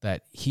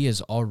 That he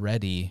has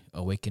already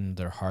awakened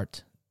their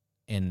heart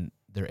and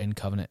they're in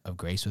covenant of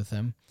grace with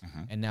him.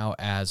 Mm-hmm. And now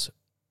as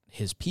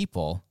his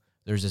people,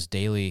 there's this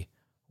daily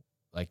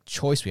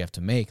choice we have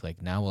to make.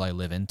 Like, now will I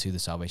live into the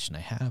salvation I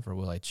have, or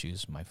will I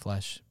choose my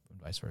flesh,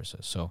 and vice versa?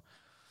 So,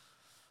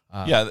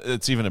 yeah,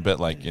 it's even a bit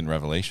like in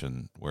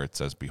Revelation where it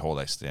says, "Behold,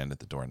 I stand at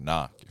the door and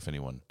knock. If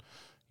anyone,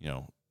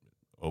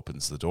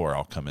 opens the door,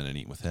 I'll come in and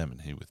eat with him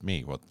and he with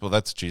me." Well,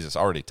 that's Jesus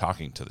already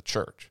talking to the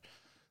church,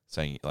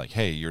 saying like,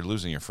 "Hey, you're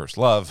losing your first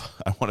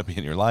love. I want to be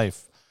in your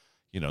life.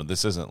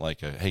 This isn't like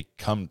hey,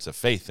 come to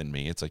faith in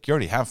me. It's like you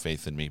already have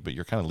faith in me, but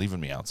you're kind of leaving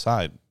me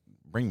outside.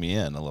 Bring me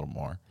in a little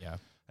more." Yeah.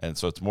 And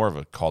so it's more of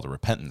a call to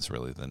repentance,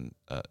 really, than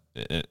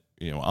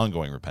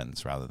ongoing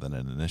repentance rather than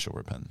an initial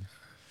repentance.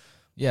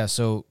 Yeah.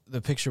 So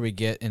the picture we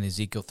get in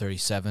Ezekiel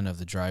 37 of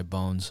the dry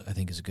bones, I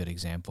think, is a good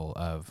example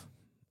of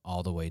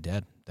all the way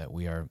dead. That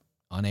we are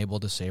unable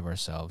to save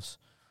ourselves.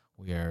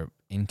 We are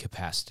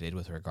incapacitated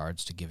with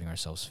regards to giving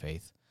ourselves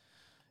faith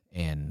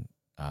and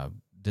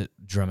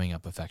drumming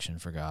up affection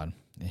for God.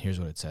 And here's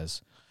what it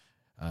says.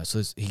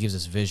 He gives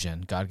us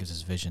vision. God gives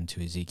us vision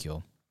to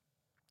Ezekiel.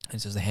 It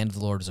says, "The hand of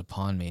the Lord is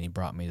upon me, and he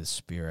brought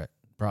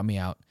me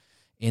out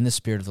in the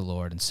spirit of the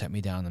Lord, and set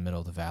me down in the middle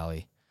of the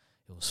valley.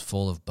 It was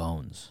full of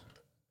bones.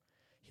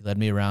 He led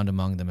me around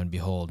among them, and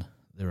behold,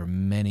 there were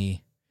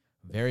many,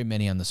 very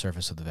many on the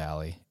surface of the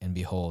valley, and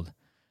behold,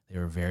 they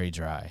were very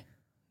dry."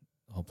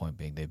 The whole point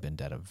being they've been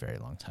dead a very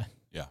long time.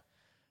 Yeah.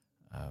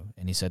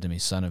 And he said to me,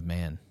 "Son of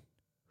man,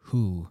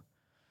 who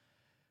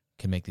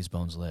can make these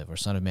bones live? Or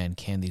son of man,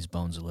 can these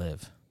bones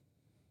live?"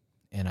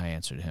 And I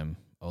answered him,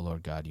 "O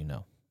Lord God, you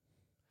know."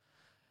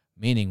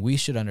 Meaning we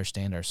should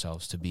understand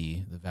ourselves to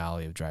be the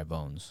valley of dry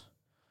bones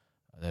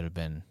that have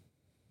been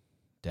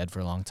dead for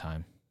a long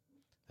time,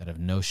 that have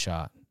no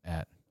shot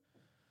at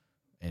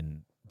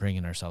in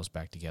bringing ourselves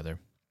back together.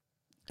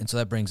 And so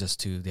that brings us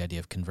to the idea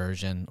of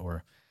conversion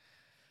or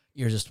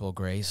irresistible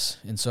grace.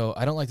 And so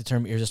I don't like the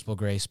term irresistible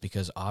grace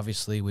because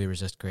obviously we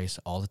resist grace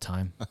all the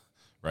time.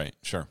 Right,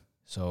 sure.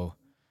 So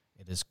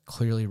it is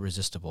clearly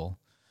resistible.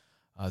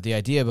 The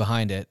idea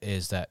behind it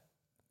is that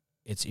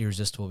it's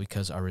irresistible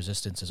because our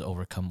resistance is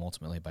overcome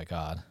ultimately by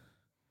God.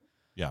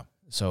 Yeah.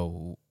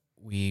 So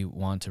we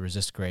want to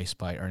resist grace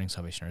by earning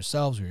salvation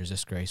ourselves. We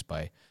resist grace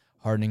by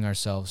hardening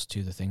ourselves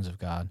to the things of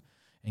God.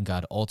 And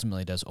God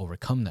ultimately does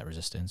overcome that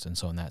resistance. And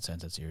so in that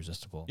sense, it's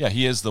irresistible. Yeah,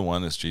 he is the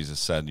one, as Jesus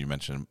said, you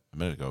mentioned a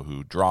minute ago,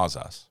 who draws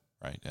us,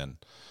 right? And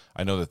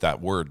I know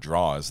that word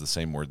draw is the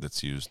same word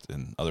that's used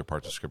in other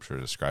parts of Scripture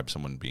to describe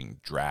someone being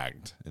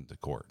dragged into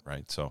court,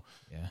 right? So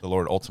The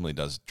Lord ultimately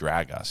does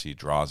drag us. He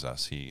draws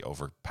us. He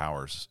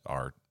overpowers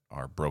our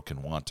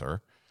broken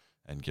wanter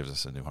and gives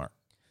us a new heart.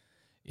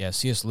 Yeah,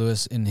 C.S.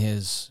 Lewis, in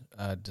his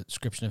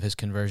description of his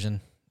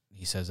conversion,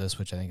 he says this,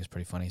 which I think is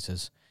pretty funny. He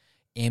says,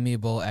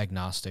 "Amiable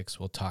agnostics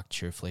will talk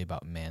cheerfully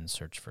about man's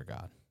search for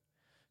God.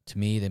 To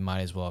me, they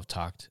might as well have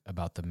talked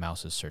about the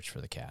mouse's search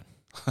for the cat."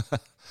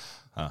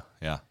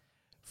 Yeah.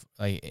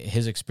 Like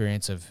his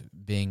experience of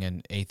being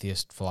an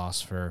atheist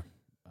philosopher,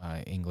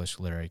 English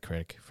literary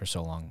critic for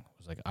so long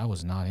was like, I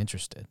was not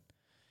interested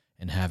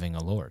in having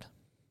a Lord.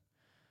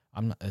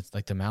 I'm not. It's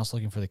like the mouse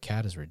looking for the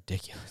cat is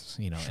ridiculous,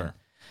 Sure.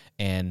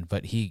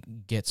 But he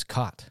gets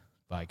caught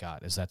by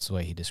God, as that's the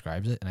way he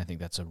describes it, and I think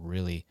that's a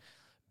really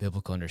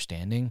biblical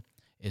understanding.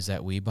 Is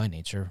that we by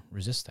nature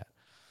resist that.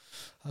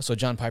 So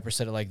John Piper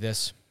said it like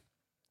this: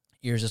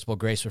 irresistible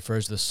grace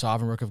refers to the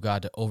sovereign work of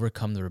God to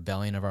overcome the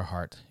rebellion of our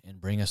heart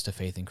and bring us to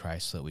faith in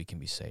Christ so that we can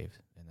be saved.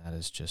 And that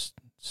is just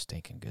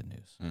stinking good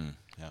news.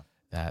 Yeah.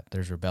 That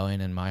there's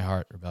rebellion in my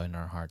heart, rebellion in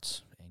our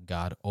hearts, and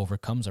God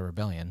overcomes our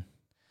rebellion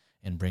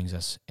and brings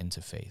us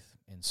into faith.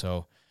 And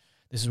so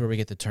this is where we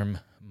get the term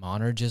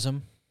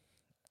monergism.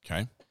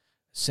 Okay.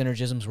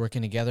 Synergisms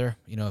working together.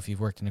 If you've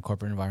worked in a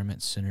corporate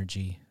environment,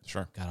 synergy.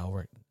 Sure. Got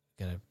to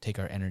take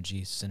our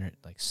energy,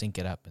 sync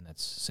it up, and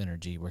that's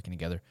synergy, working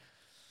together.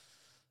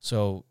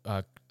 So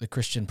the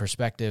Christian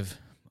perspective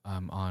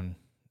on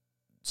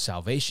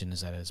salvation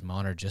is that it is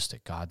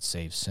monergistic. God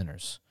saves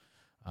sinners.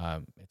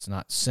 It's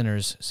not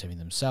sinners saving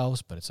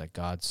themselves, but it's like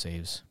God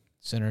saves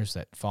sinners,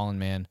 that fallen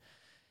man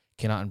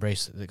cannot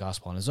embrace the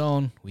gospel on his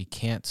own. We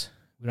don't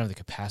have the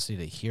capacity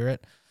to hear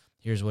it.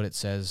 Here's what it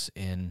says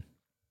in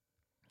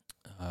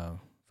 1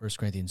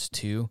 Corinthians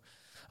 2.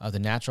 The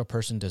natural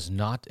person does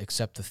not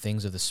accept the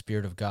things of the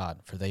Spirit of God,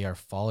 for they are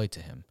folly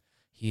to him.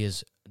 He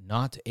is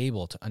not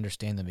able to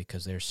understand them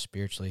because they're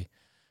spiritually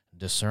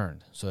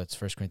discerned. So that's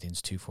 1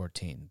 Corinthians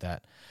 2:14.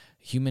 That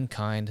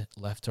humankind,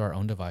 left to our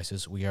own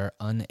devices, we are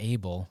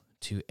unable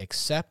to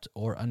accept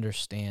or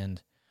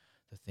understand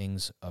the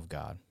things of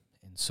God.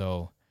 And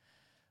so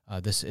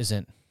this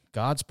isn't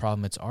God's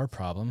problem, it's our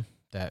problem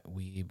that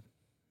we,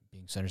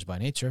 being sinners by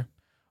nature,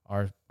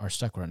 are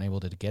stuck. We're unable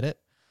to get it.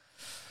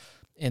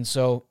 And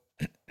so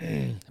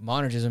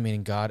monergism,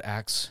 meaning God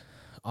acts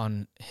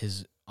on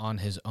his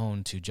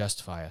own to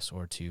justify us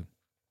or to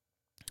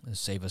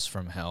save us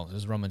from hell. This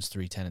is Romans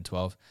 3:10 and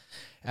 12.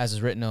 As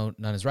is written,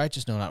 none is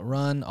righteous, no, not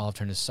one. All have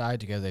turned aside.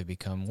 Together they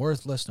become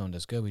worthless. No one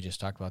does good. We just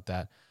talked about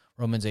that.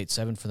 Romans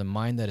 8:7, for the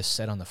mind that is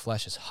set on the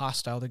flesh is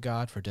hostile to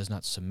God, for it does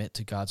not submit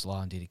to God's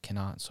law. Indeed, it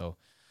cannot. So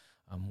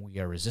we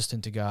are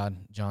resistant to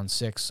God. John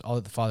 6, all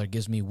that the Father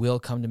gives me will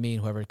come to me,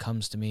 and whoever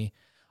comes to me,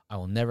 I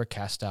will never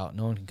cast out.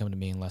 No one can come to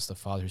me unless the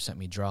Father who sent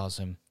me draws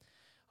him.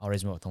 I'll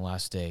raise him up on the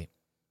last day.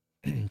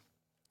 This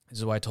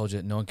is why I told you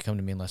that no one can come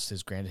to me unless it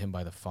is granted him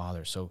by the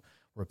Father. So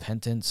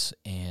repentance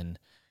and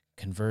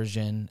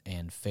conversion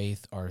and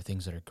faith are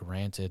things that are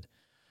granted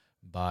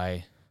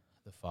by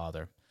the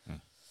Father.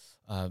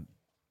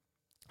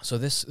 So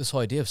this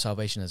whole idea of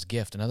salvation as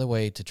gift. Another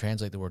way to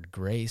translate the word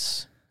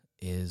grace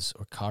is,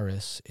 or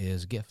charis,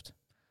 is gift.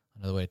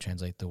 Another way to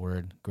translate the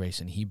word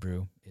grace in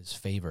Hebrew is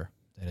favor,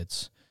 that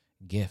it's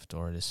gift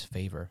or it is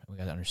favor. We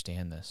got to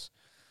understand this.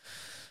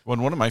 Well,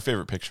 one of my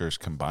favorite pictures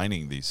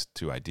combining these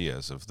two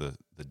ideas of the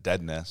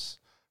deadness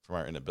from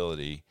our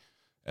inability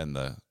and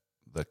the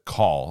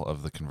call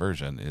of the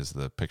conversion is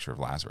the picture of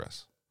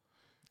Lazarus,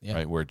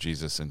 right? Where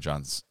Jesus in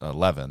John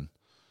 11,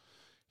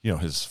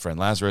 his friend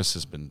Lazarus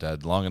has been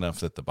dead long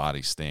enough that the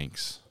body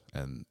stinks,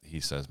 and he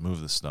says,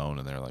 move the stone,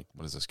 and they're like,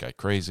 what is this guy,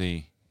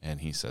 crazy?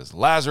 And he says,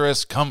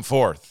 Lazarus, come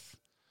forth.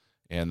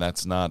 And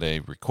that's not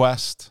a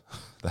request,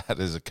 that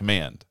is a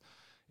command.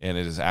 And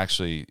it is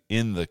actually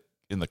in the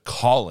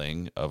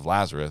calling of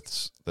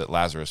Lazarus that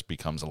Lazarus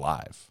becomes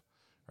alive,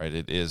 right?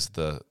 It is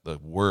the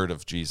word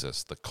of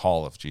Jesus, the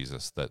call of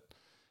Jesus, that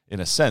in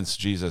a sense,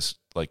 Jesus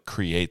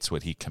creates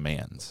what he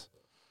commands.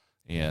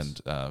 And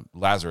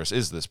Lazarus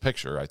is this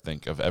picture, I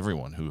think, of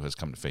everyone who has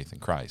come to faith in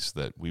Christ,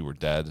 that we were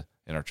dead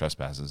in our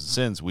trespasses and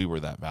sins. We were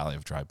that valley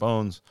of dry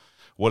bones.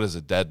 What does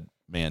a dead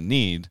man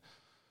need?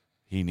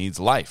 He needs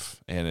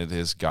life, and it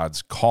is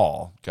God's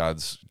call,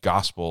 God's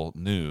gospel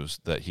news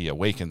that he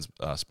awakens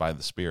us by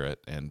the Spirit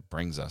and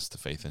brings us to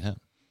faith in him.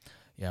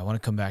 Yeah, I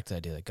want to come back to the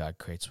idea that God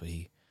creates what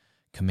he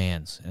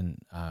commands, and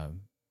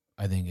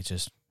I think it's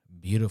just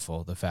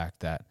beautiful, the fact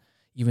that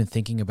even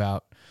thinking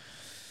about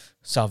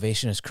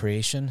salvation as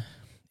creation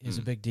is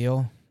a big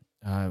deal.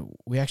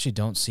 We actually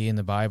don't see in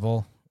the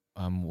Bible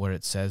where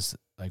it says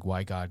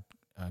why God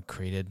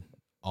created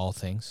all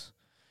things.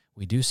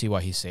 We do see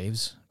why he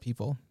saves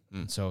people.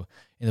 So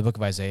in the book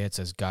of Isaiah, it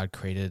says God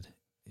created,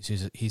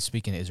 he's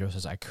speaking to Israel,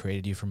 says, I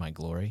created you for my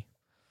glory.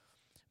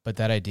 But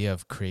that idea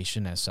of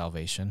creation as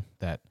salvation,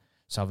 that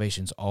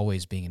salvation's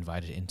always being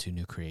invited into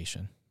new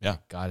creation. Yeah.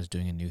 God is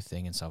doing a new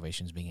thing and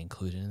salvation is being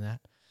included in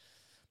that.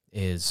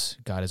 Is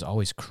God is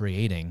always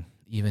creating,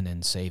 even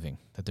in saving,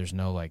 that there's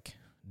no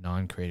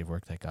non-creative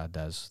work that God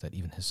does, that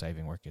even his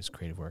saving work is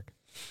creative work.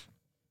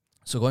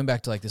 So going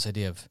back to this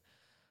idea of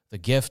the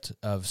gift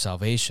of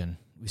salvation,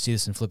 we see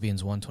this in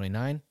Philippians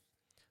 1:29.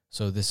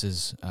 So this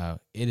is,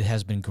 it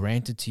has been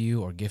granted to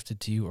you or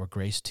gifted to you or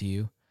graced to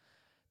you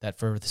that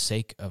for the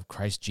sake of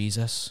Christ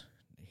Jesus,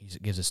 he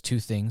gives us two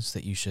things,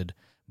 that you should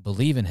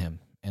believe in him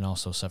and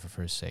also suffer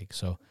for his sake.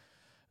 So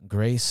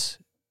grace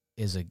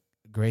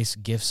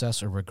gifts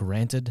us, or we're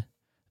granted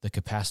the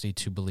capacity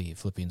to believe,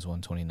 Philippians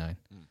 1:29.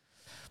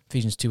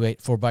 Ephesians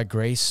 2:8, for by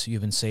grace you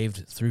have been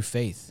saved through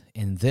faith.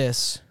 In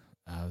this,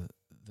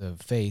 the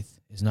faith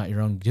is not your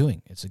own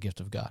doing. It's a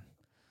gift of God.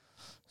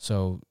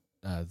 So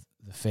the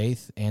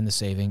faith and the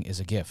saving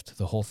is a gift,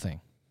 the whole thing.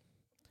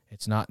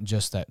 It's not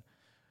just that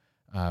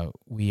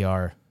we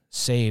are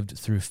saved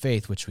through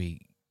faith, which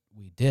we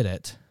did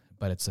it,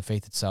 but it's the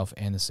faith itself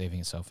and the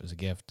saving itself is a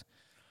gift.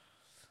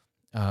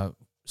 2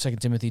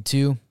 Timothy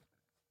 2,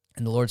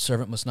 and the Lord's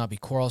servant must not be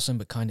quarrelsome,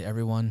 but kind to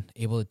everyone,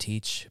 able to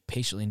teach,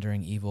 patiently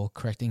enduring evil,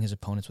 correcting his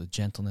opponents with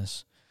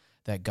gentleness,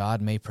 that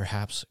God may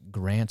perhaps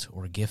grant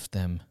or gift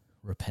them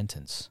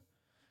repentance,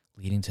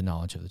 leading to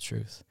knowledge of the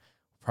truth.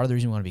 Part of the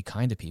reason we want to be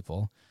kind to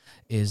people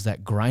is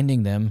that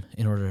grinding them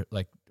in order,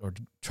 or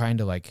trying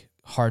to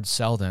hard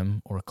sell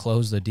them or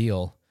close the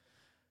deal,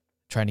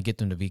 trying to get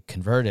them to be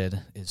converted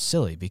is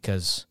silly,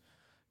 because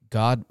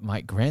God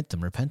might grant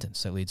them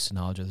repentance that leads to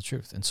knowledge of the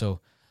truth. And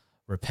so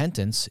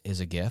repentance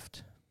is a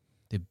gift,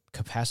 the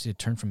capacity to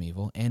turn from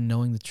evil and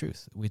knowing the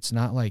truth. It's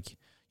not like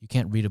you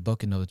can't read a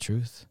book and know the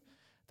truth,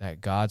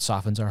 that God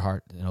softens our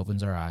heart and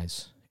opens our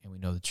eyes and we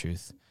know the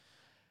truth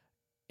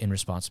in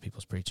response to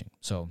people's preaching.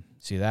 So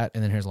see that.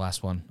 And then here's the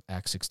last one,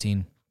 Acts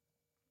 16.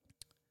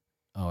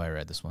 Oh, I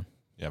read this one.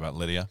 Yeah, about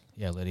Lydia.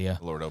 Yeah, Lydia.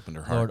 The Lord opened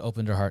her heart. Lord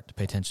opened her heart to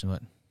pay attention to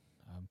what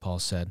Paul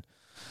said.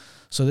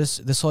 So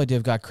this whole idea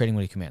of God creating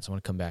what he commands, I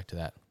want to come back to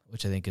that,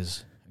 which I think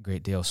is a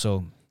great deal.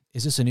 So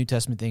is this a New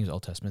Testament thing? Is it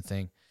Old Testament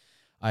thing?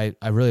 I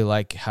really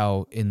like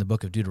how in the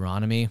book of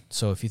Deuteronomy,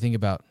 so if you think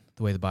about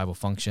the way the Bible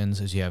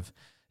functions, is you have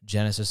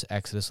Genesis,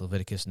 Exodus,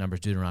 Leviticus, Numbers,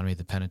 Deuteronomy,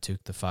 the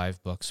Pentateuch, the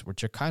 5 books,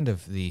 which are kind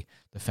of the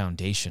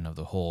foundation of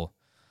the whole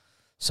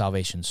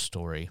salvation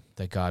story,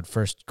 that God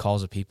first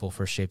calls a people,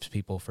 first shapes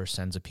people, first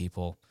sends a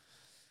people,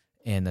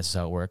 and that's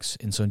how it works.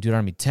 And so in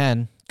Deuteronomy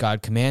 10,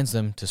 God commands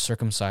them to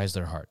circumcise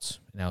their hearts.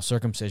 Now,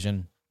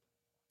 circumcision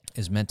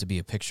is meant to be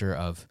a picture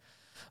of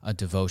a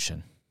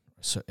devotion.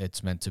 So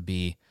it's meant to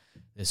be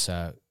this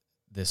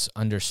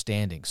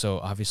understanding. So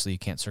obviously you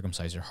can't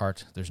circumcise your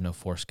heart. There's no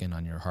foreskin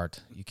on your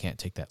heart. You can't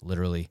take that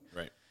literally.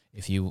 Right.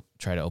 If you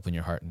try to open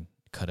your heart and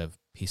cut a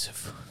piece of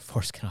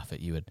foreskin off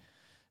it, you would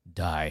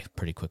die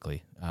pretty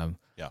quickly.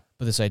 Yeah.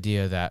 But this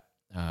idea that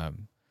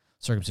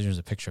circumcision is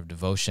a picture of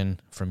devotion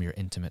from your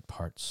intimate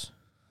parts.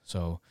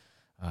 So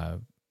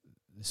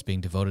this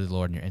being devoted to the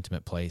Lord in your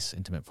intimate place,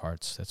 intimate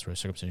parts, that's where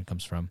circumcision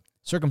comes from.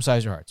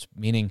 Circumcise your hearts,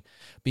 meaning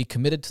be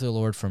committed to the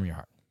Lord from your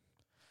heart.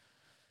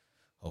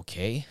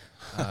 Okay.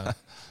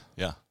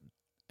 Yeah.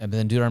 And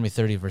then Deuteronomy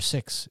 30, verse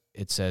 6,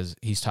 it says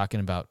he's talking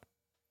about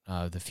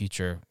the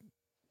future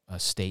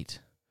state,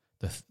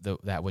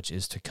 that which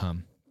is to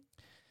come.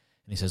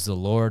 And he says, the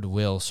Lord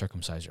will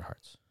circumcise your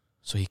hearts.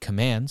 So he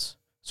commands,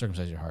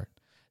 circumcise your heart.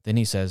 Then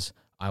he says,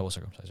 I will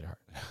circumcise your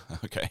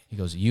heart. Okay. He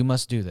goes, you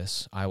must do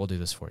this. I will do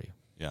this for you.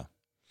 Yeah.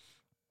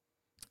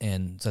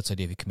 And that's the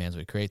idea of he commands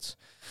what he creates.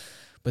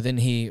 But then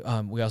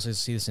we also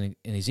see this in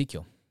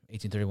Ezekiel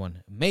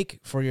 18:31.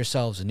 Make for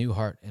yourselves a new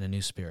heart and a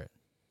new spirit.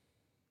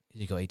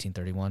 Ezekiel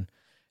 18:31.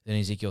 Then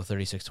Ezekiel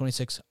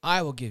 36:26.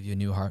 I will give you a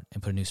new heart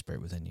and put a new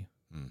spirit within you.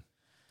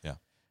 Yeah.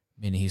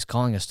 Meaning he's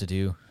calling us to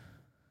do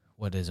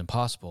what is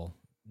impossible,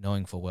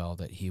 knowing full well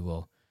that he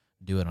will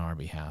do it on our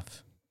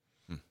behalf.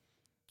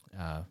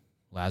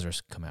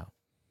 Lazarus come out,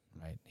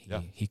 right?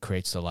 He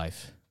creates the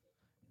life.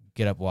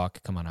 Get up,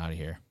 walk, come on out of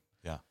here.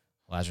 Yeah.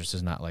 Lazarus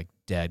is not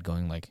dead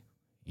going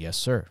yes,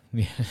 sir.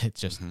 It's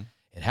just,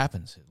 it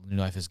happens. New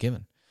life is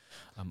given.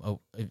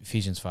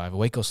 Ephesians 5,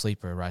 awake, O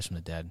sleeper, arise from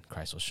the dead.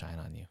 Christ will shine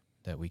on you,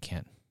 that we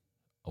can't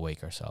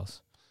awake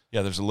ourselves.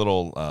 Yeah, there's a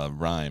little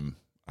rhyme.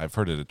 I've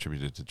heard it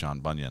attributed to John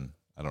Bunyan.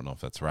 I don't know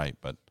if that's right,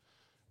 but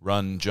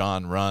run,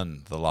 John,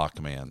 run, the law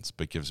commands,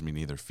 but gives me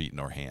neither feet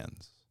nor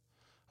hands.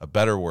 A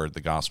better word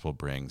the gospel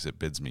brings, it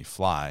bids me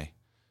fly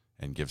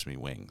and gives me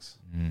wings.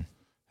 And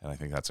I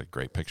think that's a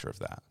great picture of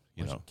that.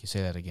 Can you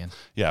say that again?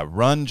 Yeah,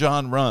 run,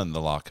 John, run,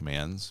 the law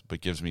commands,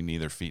 but gives me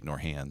neither feet nor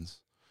hands.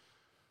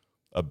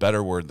 A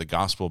better word the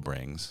gospel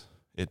brings,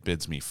 it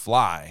bids me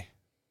fly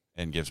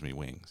and gives me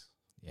wings.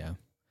 Yeah.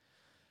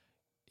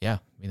 Yeah,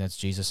 I mean, that's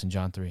Jesus in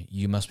John 3.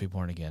 You must be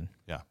born again.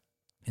 Yeah.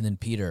 And then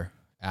Peter,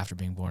 after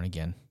being born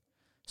again,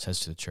 says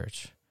to the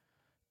church,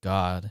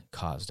 God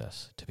caused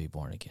us to be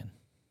born again.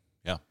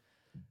 Yeah.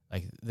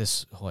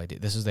 This whole idea,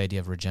 this is the idea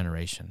of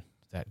regeneration,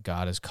 that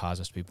God has caused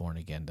us to be born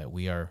again, that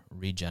we are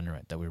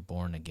regenerate, that we're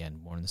born again,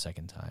 born the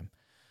second time,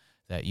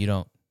 that you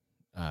don't,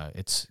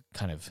 it's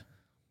kind of,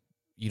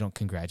 you don't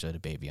congratulate a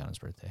baby on his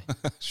birthday.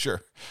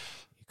 Sure.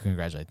 You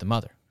congratulate the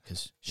mother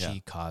because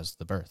she caused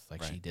the birth,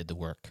 she did the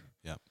work.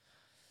 Yeah.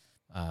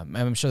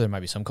 I'm sure there might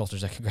be some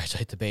cultures that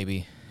congratulate the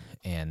baby,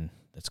 and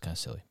that's kind of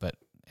silly, but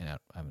I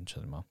haven't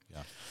shown them all.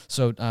 Yeah.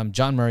 So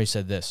John Murray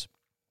said this: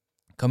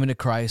 coming to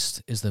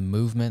Christ is the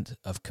movement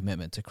of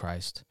commitment to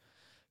Christ,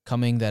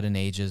 coming that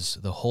engages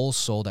the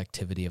whole-souled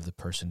activity of the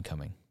person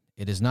coming.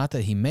 It is not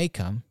that he may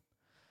come,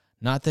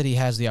 not that he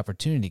has the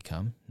opportunity to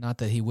come, not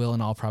that he will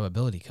in all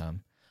probability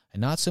come, and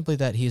not simply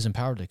that he is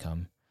empowered to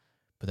come,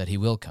 but that he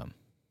will come.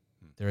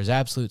 There is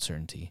absolute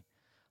certainty.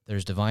 There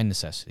is divine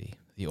necessity.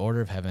 The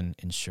order of heaven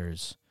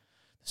ensures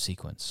the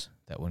sequence,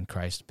 that when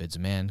Christ bids a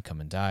man come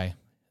and die,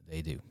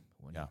 they do.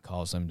 When he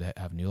calls them to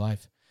have new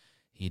life,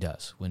 he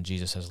does. When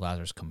Jesus says,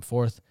 Lazarus, come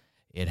forth,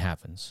 it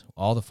happens.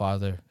 All that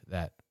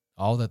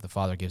the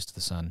Father gives to the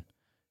Son,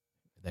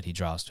 that he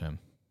draws to him,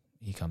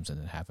 he comes in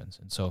and it happens.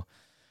 And so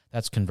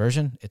that's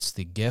conversion. It's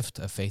the gift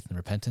of faith and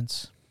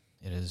repentance.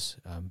 It is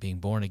being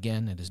born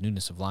again. It is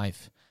newness of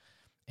life.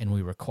 And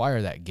we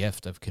require that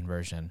gift of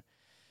conversion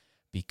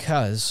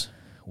because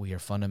we are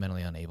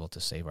fundamentally unable to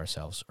save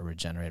ourselves or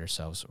regenerate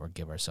ourselves or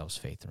give ourselves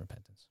faith and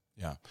repentance.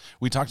 Yeah.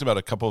 We talked about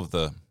a couple of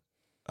the,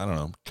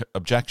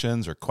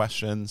 objections or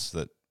questions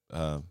that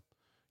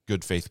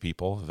good faith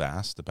people have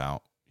asked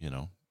about,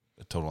 a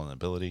total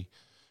inability.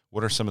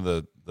 What are some of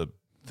the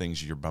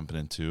things you're bumping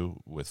into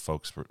with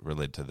folks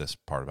related to this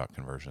part about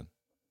conversion?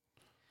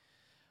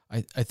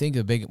 I think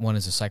the big one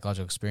is a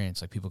psychological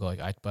experience. Like people go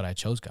but I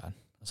chose God.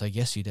 It's like,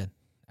 yes, you did.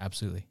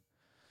 Absolutely.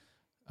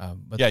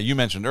 But you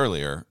mentioned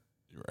earlier,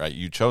 right?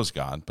 You chose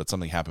God, but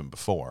something happened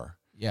before.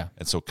 Yeah.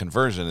 And so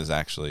conversion is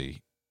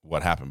actually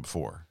what happened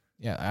before.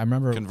 Yeah, I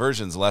remember.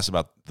 Conversion's less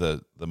about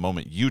the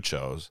moment you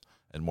chose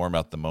and more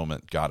about the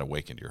moment God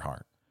awakened your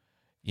heart.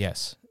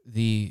 Yes.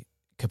 The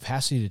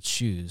capacity to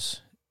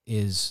choose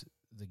is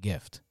the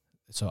gift.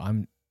 So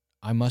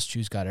I must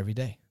choose God every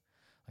day.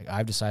 Like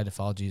I've decided to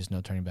follow Jesus,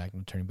 no turning back,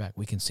 no turning back.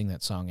 We can sing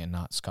that song and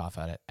not scoff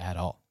at it at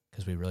all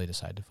because we really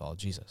decided to follow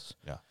Jesus.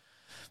 Yeah.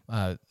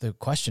 The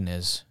question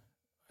is,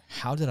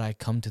 how did I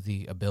come to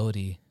the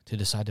ability to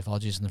decide to follow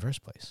Jesus in the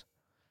first place?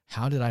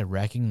 How did I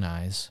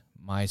recognize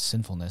my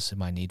sinfulness and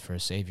my need for a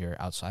Savior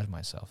outside of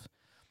myself?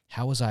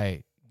 How was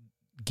I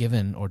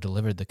given or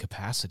delivered the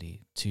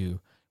capacity to,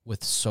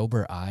 with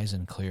sober eyes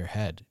and clear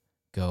head,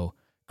 go,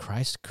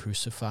 Christ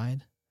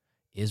crucified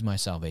is my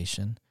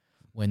salvation,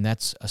 when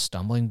that's a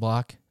stumbling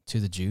block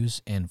to the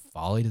Jews and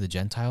folly to the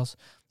Gentiles?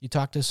 You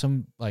talk to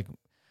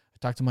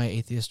my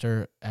atheist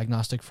or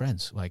agnostic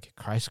friends, like,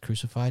 Christ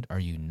crucified, are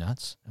you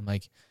nuts? I'm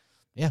like,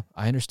 yeah,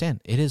 I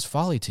understand. It is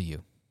folly to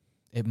you.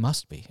 It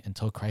must be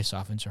until Christ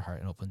softens your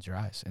heart and opens your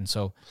eyes. And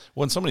so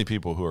when so many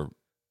people who are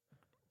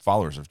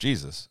followers of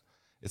Jesus,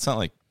 it's not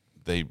like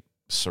they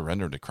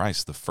surrendered to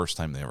Christ the first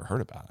time they ever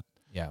heard about it.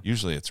 Yeah.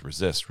 Usually it's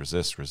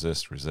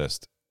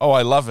resist. Oh,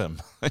 I love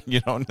him. And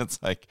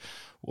it's like,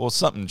 well,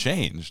 something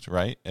changed,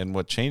 right? And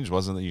what changed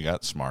wasn't that you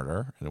got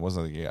smarter, and it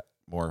wasn't that you got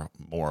more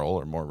moral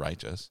or more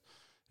righteous.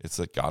 It's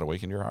that God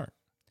awakened your heart.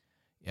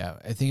 Yeah.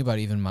 I think about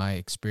even my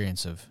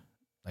experience of,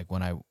 like,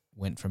 when I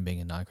went from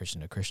being a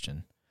non-Christian to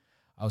Christian,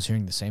 I was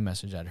hearing the same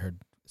message I'd heard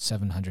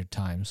 700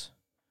 times.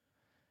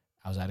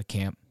 I was at a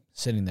camp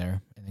sitting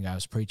there, and the guy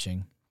was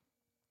preaching.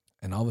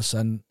 And all of a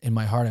sudden, in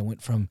my heart, I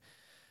went from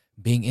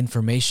being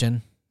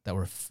information that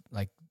were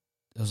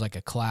it was like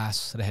a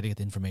class that I had to get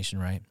the information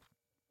right,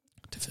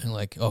 to feeling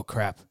like, oh,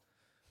 crap,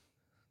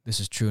 this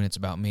is true and it's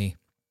about me,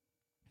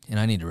 and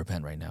I need to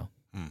repent right now.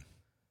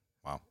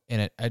 Wow.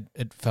 And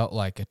it felt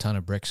like a ton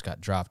of bricks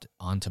got dropped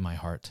onto my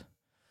heart,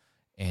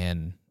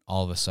 and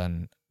all of a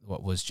sudden,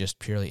 what was just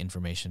purely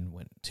information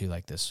went to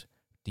like this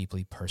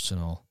deeply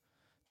personal,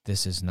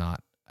 this is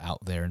not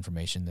out there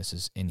information, this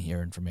is in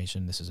here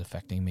information, this is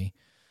affecting me,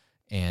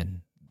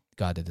 and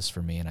God did this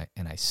for me,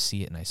 and I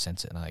see it and I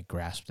sense it and I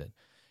grasped it.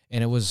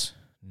 And it was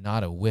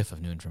not a whiff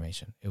of new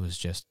information. It was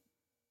just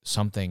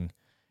something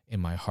in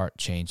my heart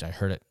changed. I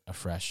heard it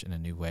afresh in a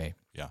new way.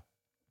 Yeah.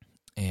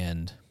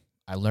 And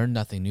I learned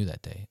nothing new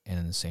that day. And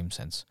in the same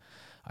sense,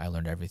 I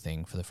learned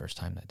everything for the first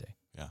time that day.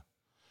 Yeah.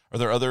 Are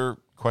there other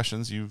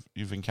questions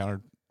you've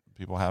encountered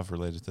people have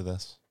related to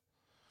this?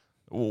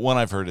 One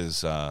I've heard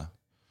is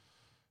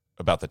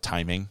about the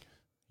timing.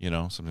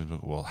 Some people,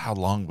 well, how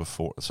long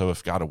before? So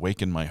if God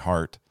awakened my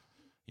heart,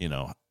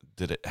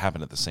 did it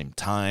happen at the same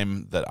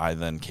time that I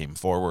then came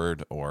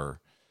forward?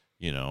 Or,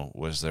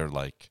 was there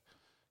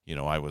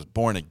I was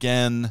born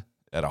again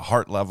at a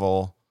heart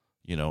level,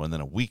 and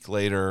then a week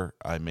later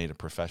I made a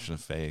profession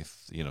of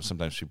faith.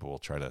 Sometimes people will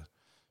try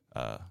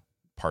to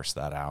parse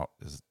that out.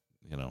 Is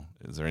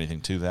there anything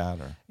to that?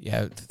 Or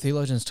yeah,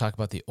 theologians talk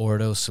about the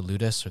Ordo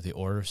Salutis, or the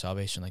order of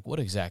salvation. Like, what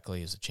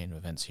exactly is the chain of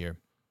events here?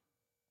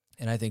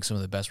 And I think some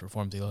of the best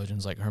Reformed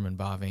theologians, like Herman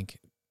Bavinck,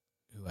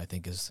 who I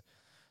think is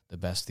the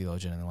best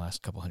theologian in the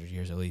last couple hundred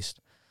years at least,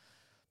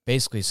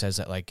 basically says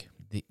that, like,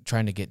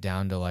 trying to get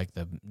down to like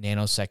the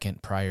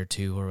nanosecond prior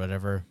to or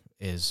whatever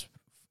is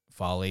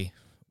folly.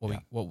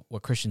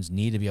 What Christians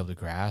need to be able to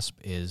grasp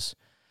is,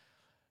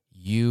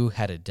 you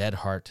had a dead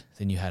heart,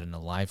 then you had an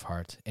alive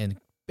heart, and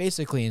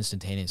basically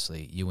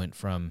instantaneously you went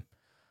from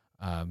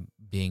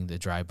being the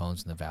dry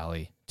bones in the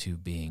valley to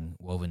being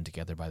woven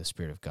together by the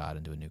Spirit of God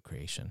into a new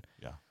creation.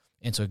 Yeah.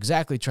 And so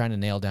exactly trying to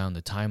nail down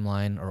the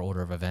timeline or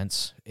order of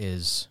events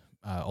is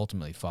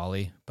ultimately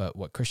folly. But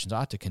what Christians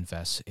ought to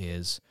confess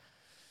is,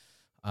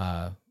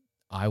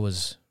 I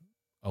was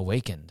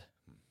awakened.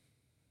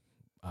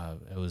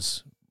 It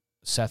was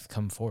Seth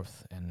come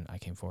forth, and I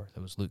came forth.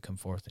 It was Luke come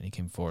forth, and he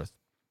came forth.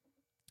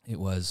 It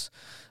was,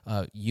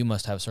 you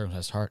must have a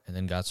circumcised heart, and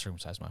then God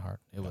circumcised my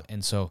heart.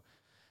 And so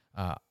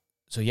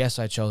yes,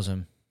 I chose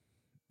him.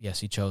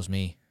 Yes, he chose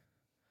me.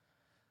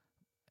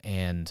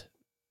 And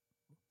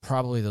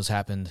probably those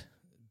happened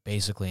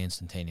basically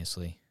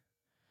instantaneously.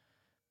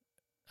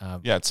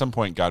 Yeah, at some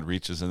point, God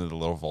reaches into the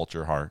little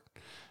vulture heart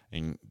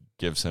and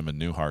gives him a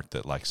new heart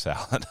that likes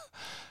salad.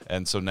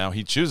 And so now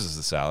he chooses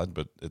the salad,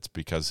 but it's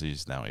because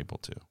he's now able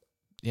to.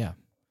 Yeah.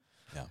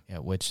 Yeah. Yeah,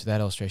 which that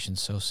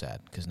illustration's so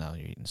sad because now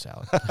you're eating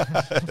salad.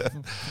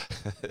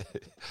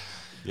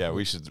 Yeah,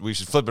 we should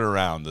flip it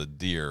around, the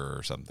deer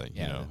or something,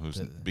 Yeah, who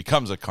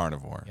becomes a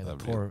carnivore. Yeah,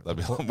 that'd be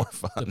a little more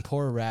fun. The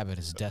poor rabbit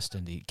is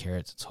destined to eat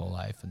carrots its whole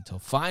life until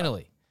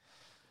finally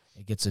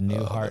it gets a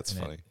new heart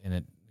and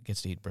it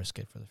gets to eat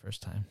brisket for the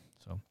first time.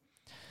 So,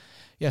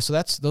 yeah, so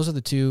those are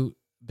the two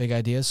big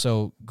ideas.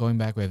 So going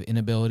back, we have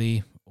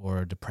inability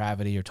or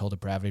depravity or total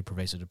depravity,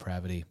 pervasive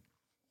depravity.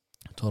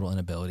 Total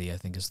inability, I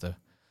think, is the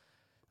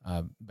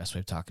best way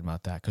of talking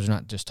about that, because we're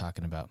not just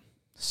talking about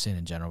sin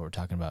in general. We're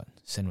talking about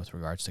sin with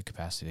regards to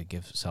capacity to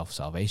give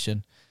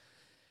self-salvation.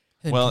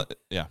 Well,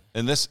 yeah.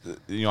 And this,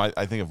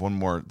 I think of one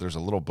more. There's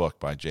a little book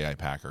by J.I.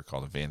 Packer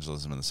called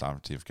Evangelism and the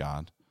Sovereignty of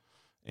God.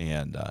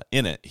 And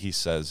in it, he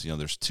says,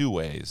 there's two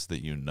ways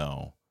that you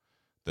know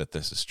that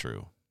this is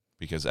true.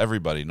 Because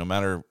everybody, no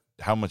matter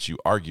how much you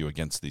argue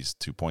against these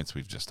 2 points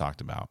we've just talked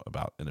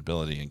about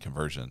inability and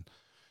conversion,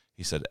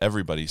 he said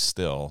everybody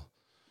still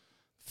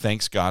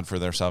thanks God for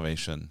their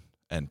salvation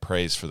and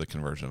prays for the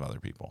conversion of other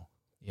people.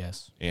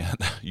 Yes. And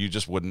you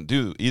just wouldn't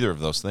do either of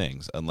those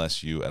things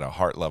unless you, at a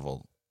heart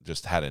level,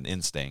 just had an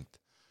instinct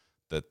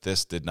that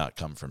this did not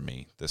come from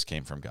me. This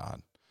came from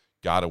God.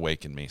 God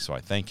awakened me, so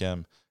I thank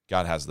him.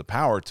 God has the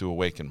power to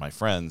awaken my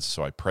friends,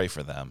 so I pray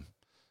for them.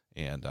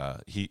 And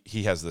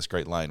he has this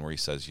great line where he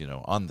says,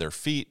 on their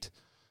feet,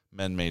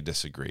 men may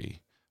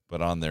disagree,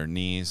 but on their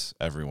knees,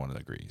 everyone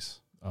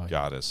agrees. Oh,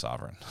 God is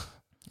sovereign.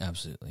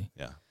 Absolutely.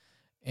 Yeah.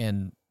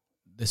 And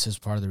this is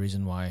part of the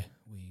reason why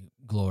we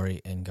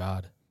glory in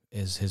God,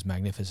 is his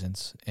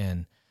magnificence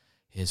and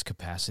his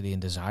capacity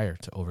and desire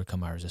to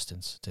overcome our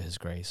resistance to his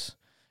grace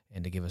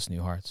and to give us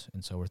new hearts.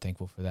 And so we're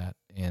thankful for that.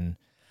 And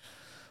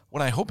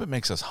what I hope it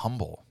makes us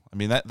humble. I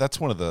mean, that's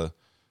one of the,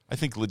 I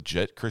think,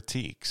 legit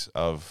critiques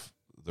of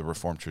the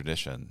Reformed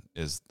tradition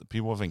is that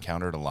people have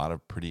encountered a lot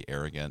of pretty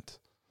arrogant,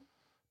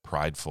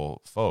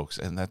 prideful folks,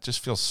 and that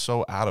just feels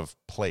so out of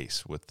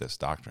place with this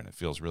doctrine. It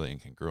feels really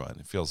incongruent.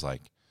 It feels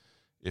like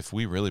if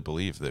we really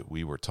believe that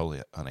we were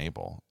totally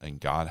unable and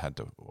God had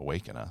to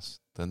awaken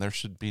us, then there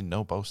should be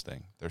no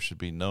boasting. There should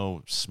be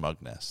no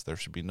smugness. There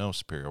should be no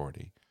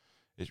superiority.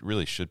 It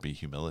really should be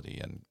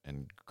humility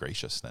and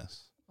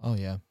graciousness. Oh,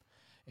 yeah.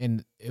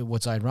 And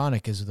what's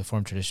ironic is the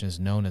Reformed tradition is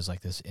known as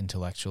like this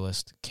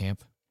intellectualist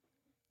camp,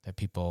 that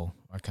people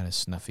are kind of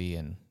snuffy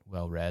and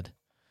well-read,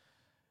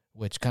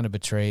 which kind of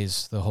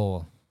betrays the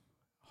whole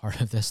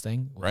heart of this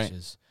thing, which right.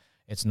 is,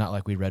 it's not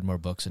like we read more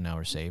books and now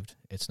we're saved.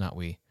 It's not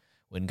we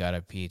went and got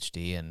a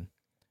PhD in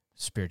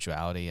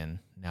spirituality and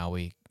now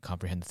we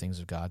comprehend the things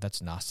of God.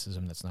 That's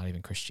Gnosticism. That's not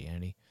even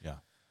Christianity. Yeah.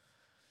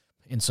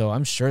 And so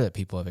I'm sure that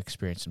people have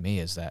experienced me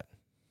as that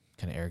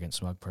kind of arrogant,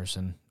 smug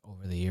person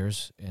over the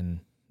years,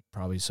 and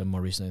probably some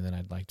more recently than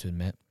I'd like to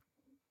admit.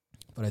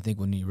 But I think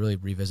when you really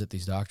revisit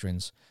these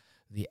doctrines,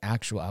 the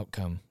actual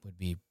outcome would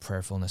be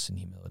prayerfulness and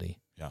humility.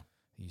 Yeah.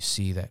 You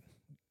see that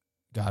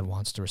God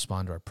wants to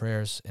respond to our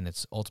prayers, and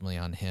it's ultimately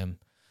on him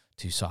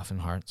to soften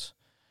hearts.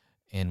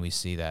 And we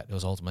see that it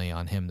was ultimately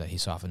on him that he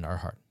softened our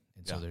heart.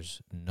 And so there's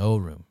no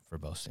room for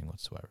boasting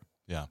whatsoever.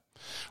 Yeah.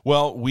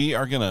 Well, we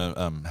are going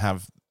to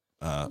have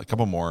a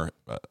couple more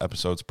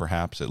episodes,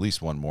 perhaps, at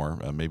least one more,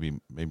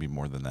 maybe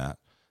more than that,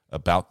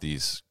 about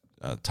these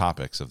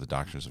topics of the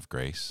doctrines of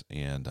grace.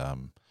 And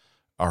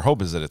our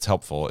hope is that it's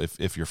helpful.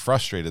 If you're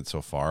frustrated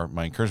so far,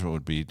 my encouragement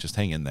would be just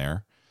hang in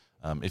there.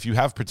 If you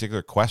have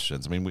particular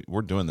questions, I mean,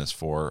 we're doing this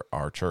for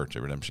our church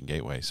at Redemption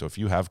Gateway. So if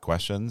you have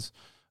questions,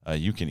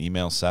 you can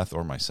email Seth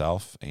or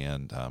myself,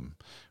 and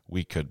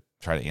we could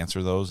try to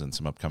answer those in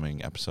some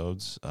upcoming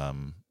episodes,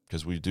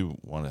 because we do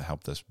want to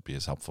help this be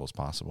as helpful as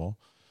possible.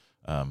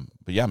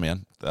 But yeah,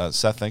 man,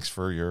 Seth, thanks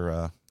for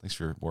your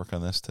work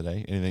on this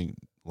today. Anything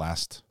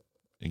last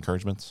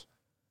encouragements?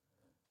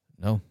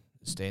 No,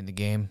 stay in the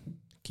game.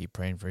 Keep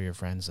praying for your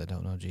friends that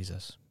don't know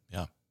Jesus.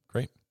 Yeah,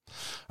 great.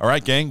 All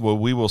right, gang. Well,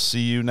 we will see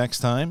you next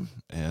time,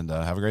 and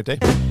have a great day.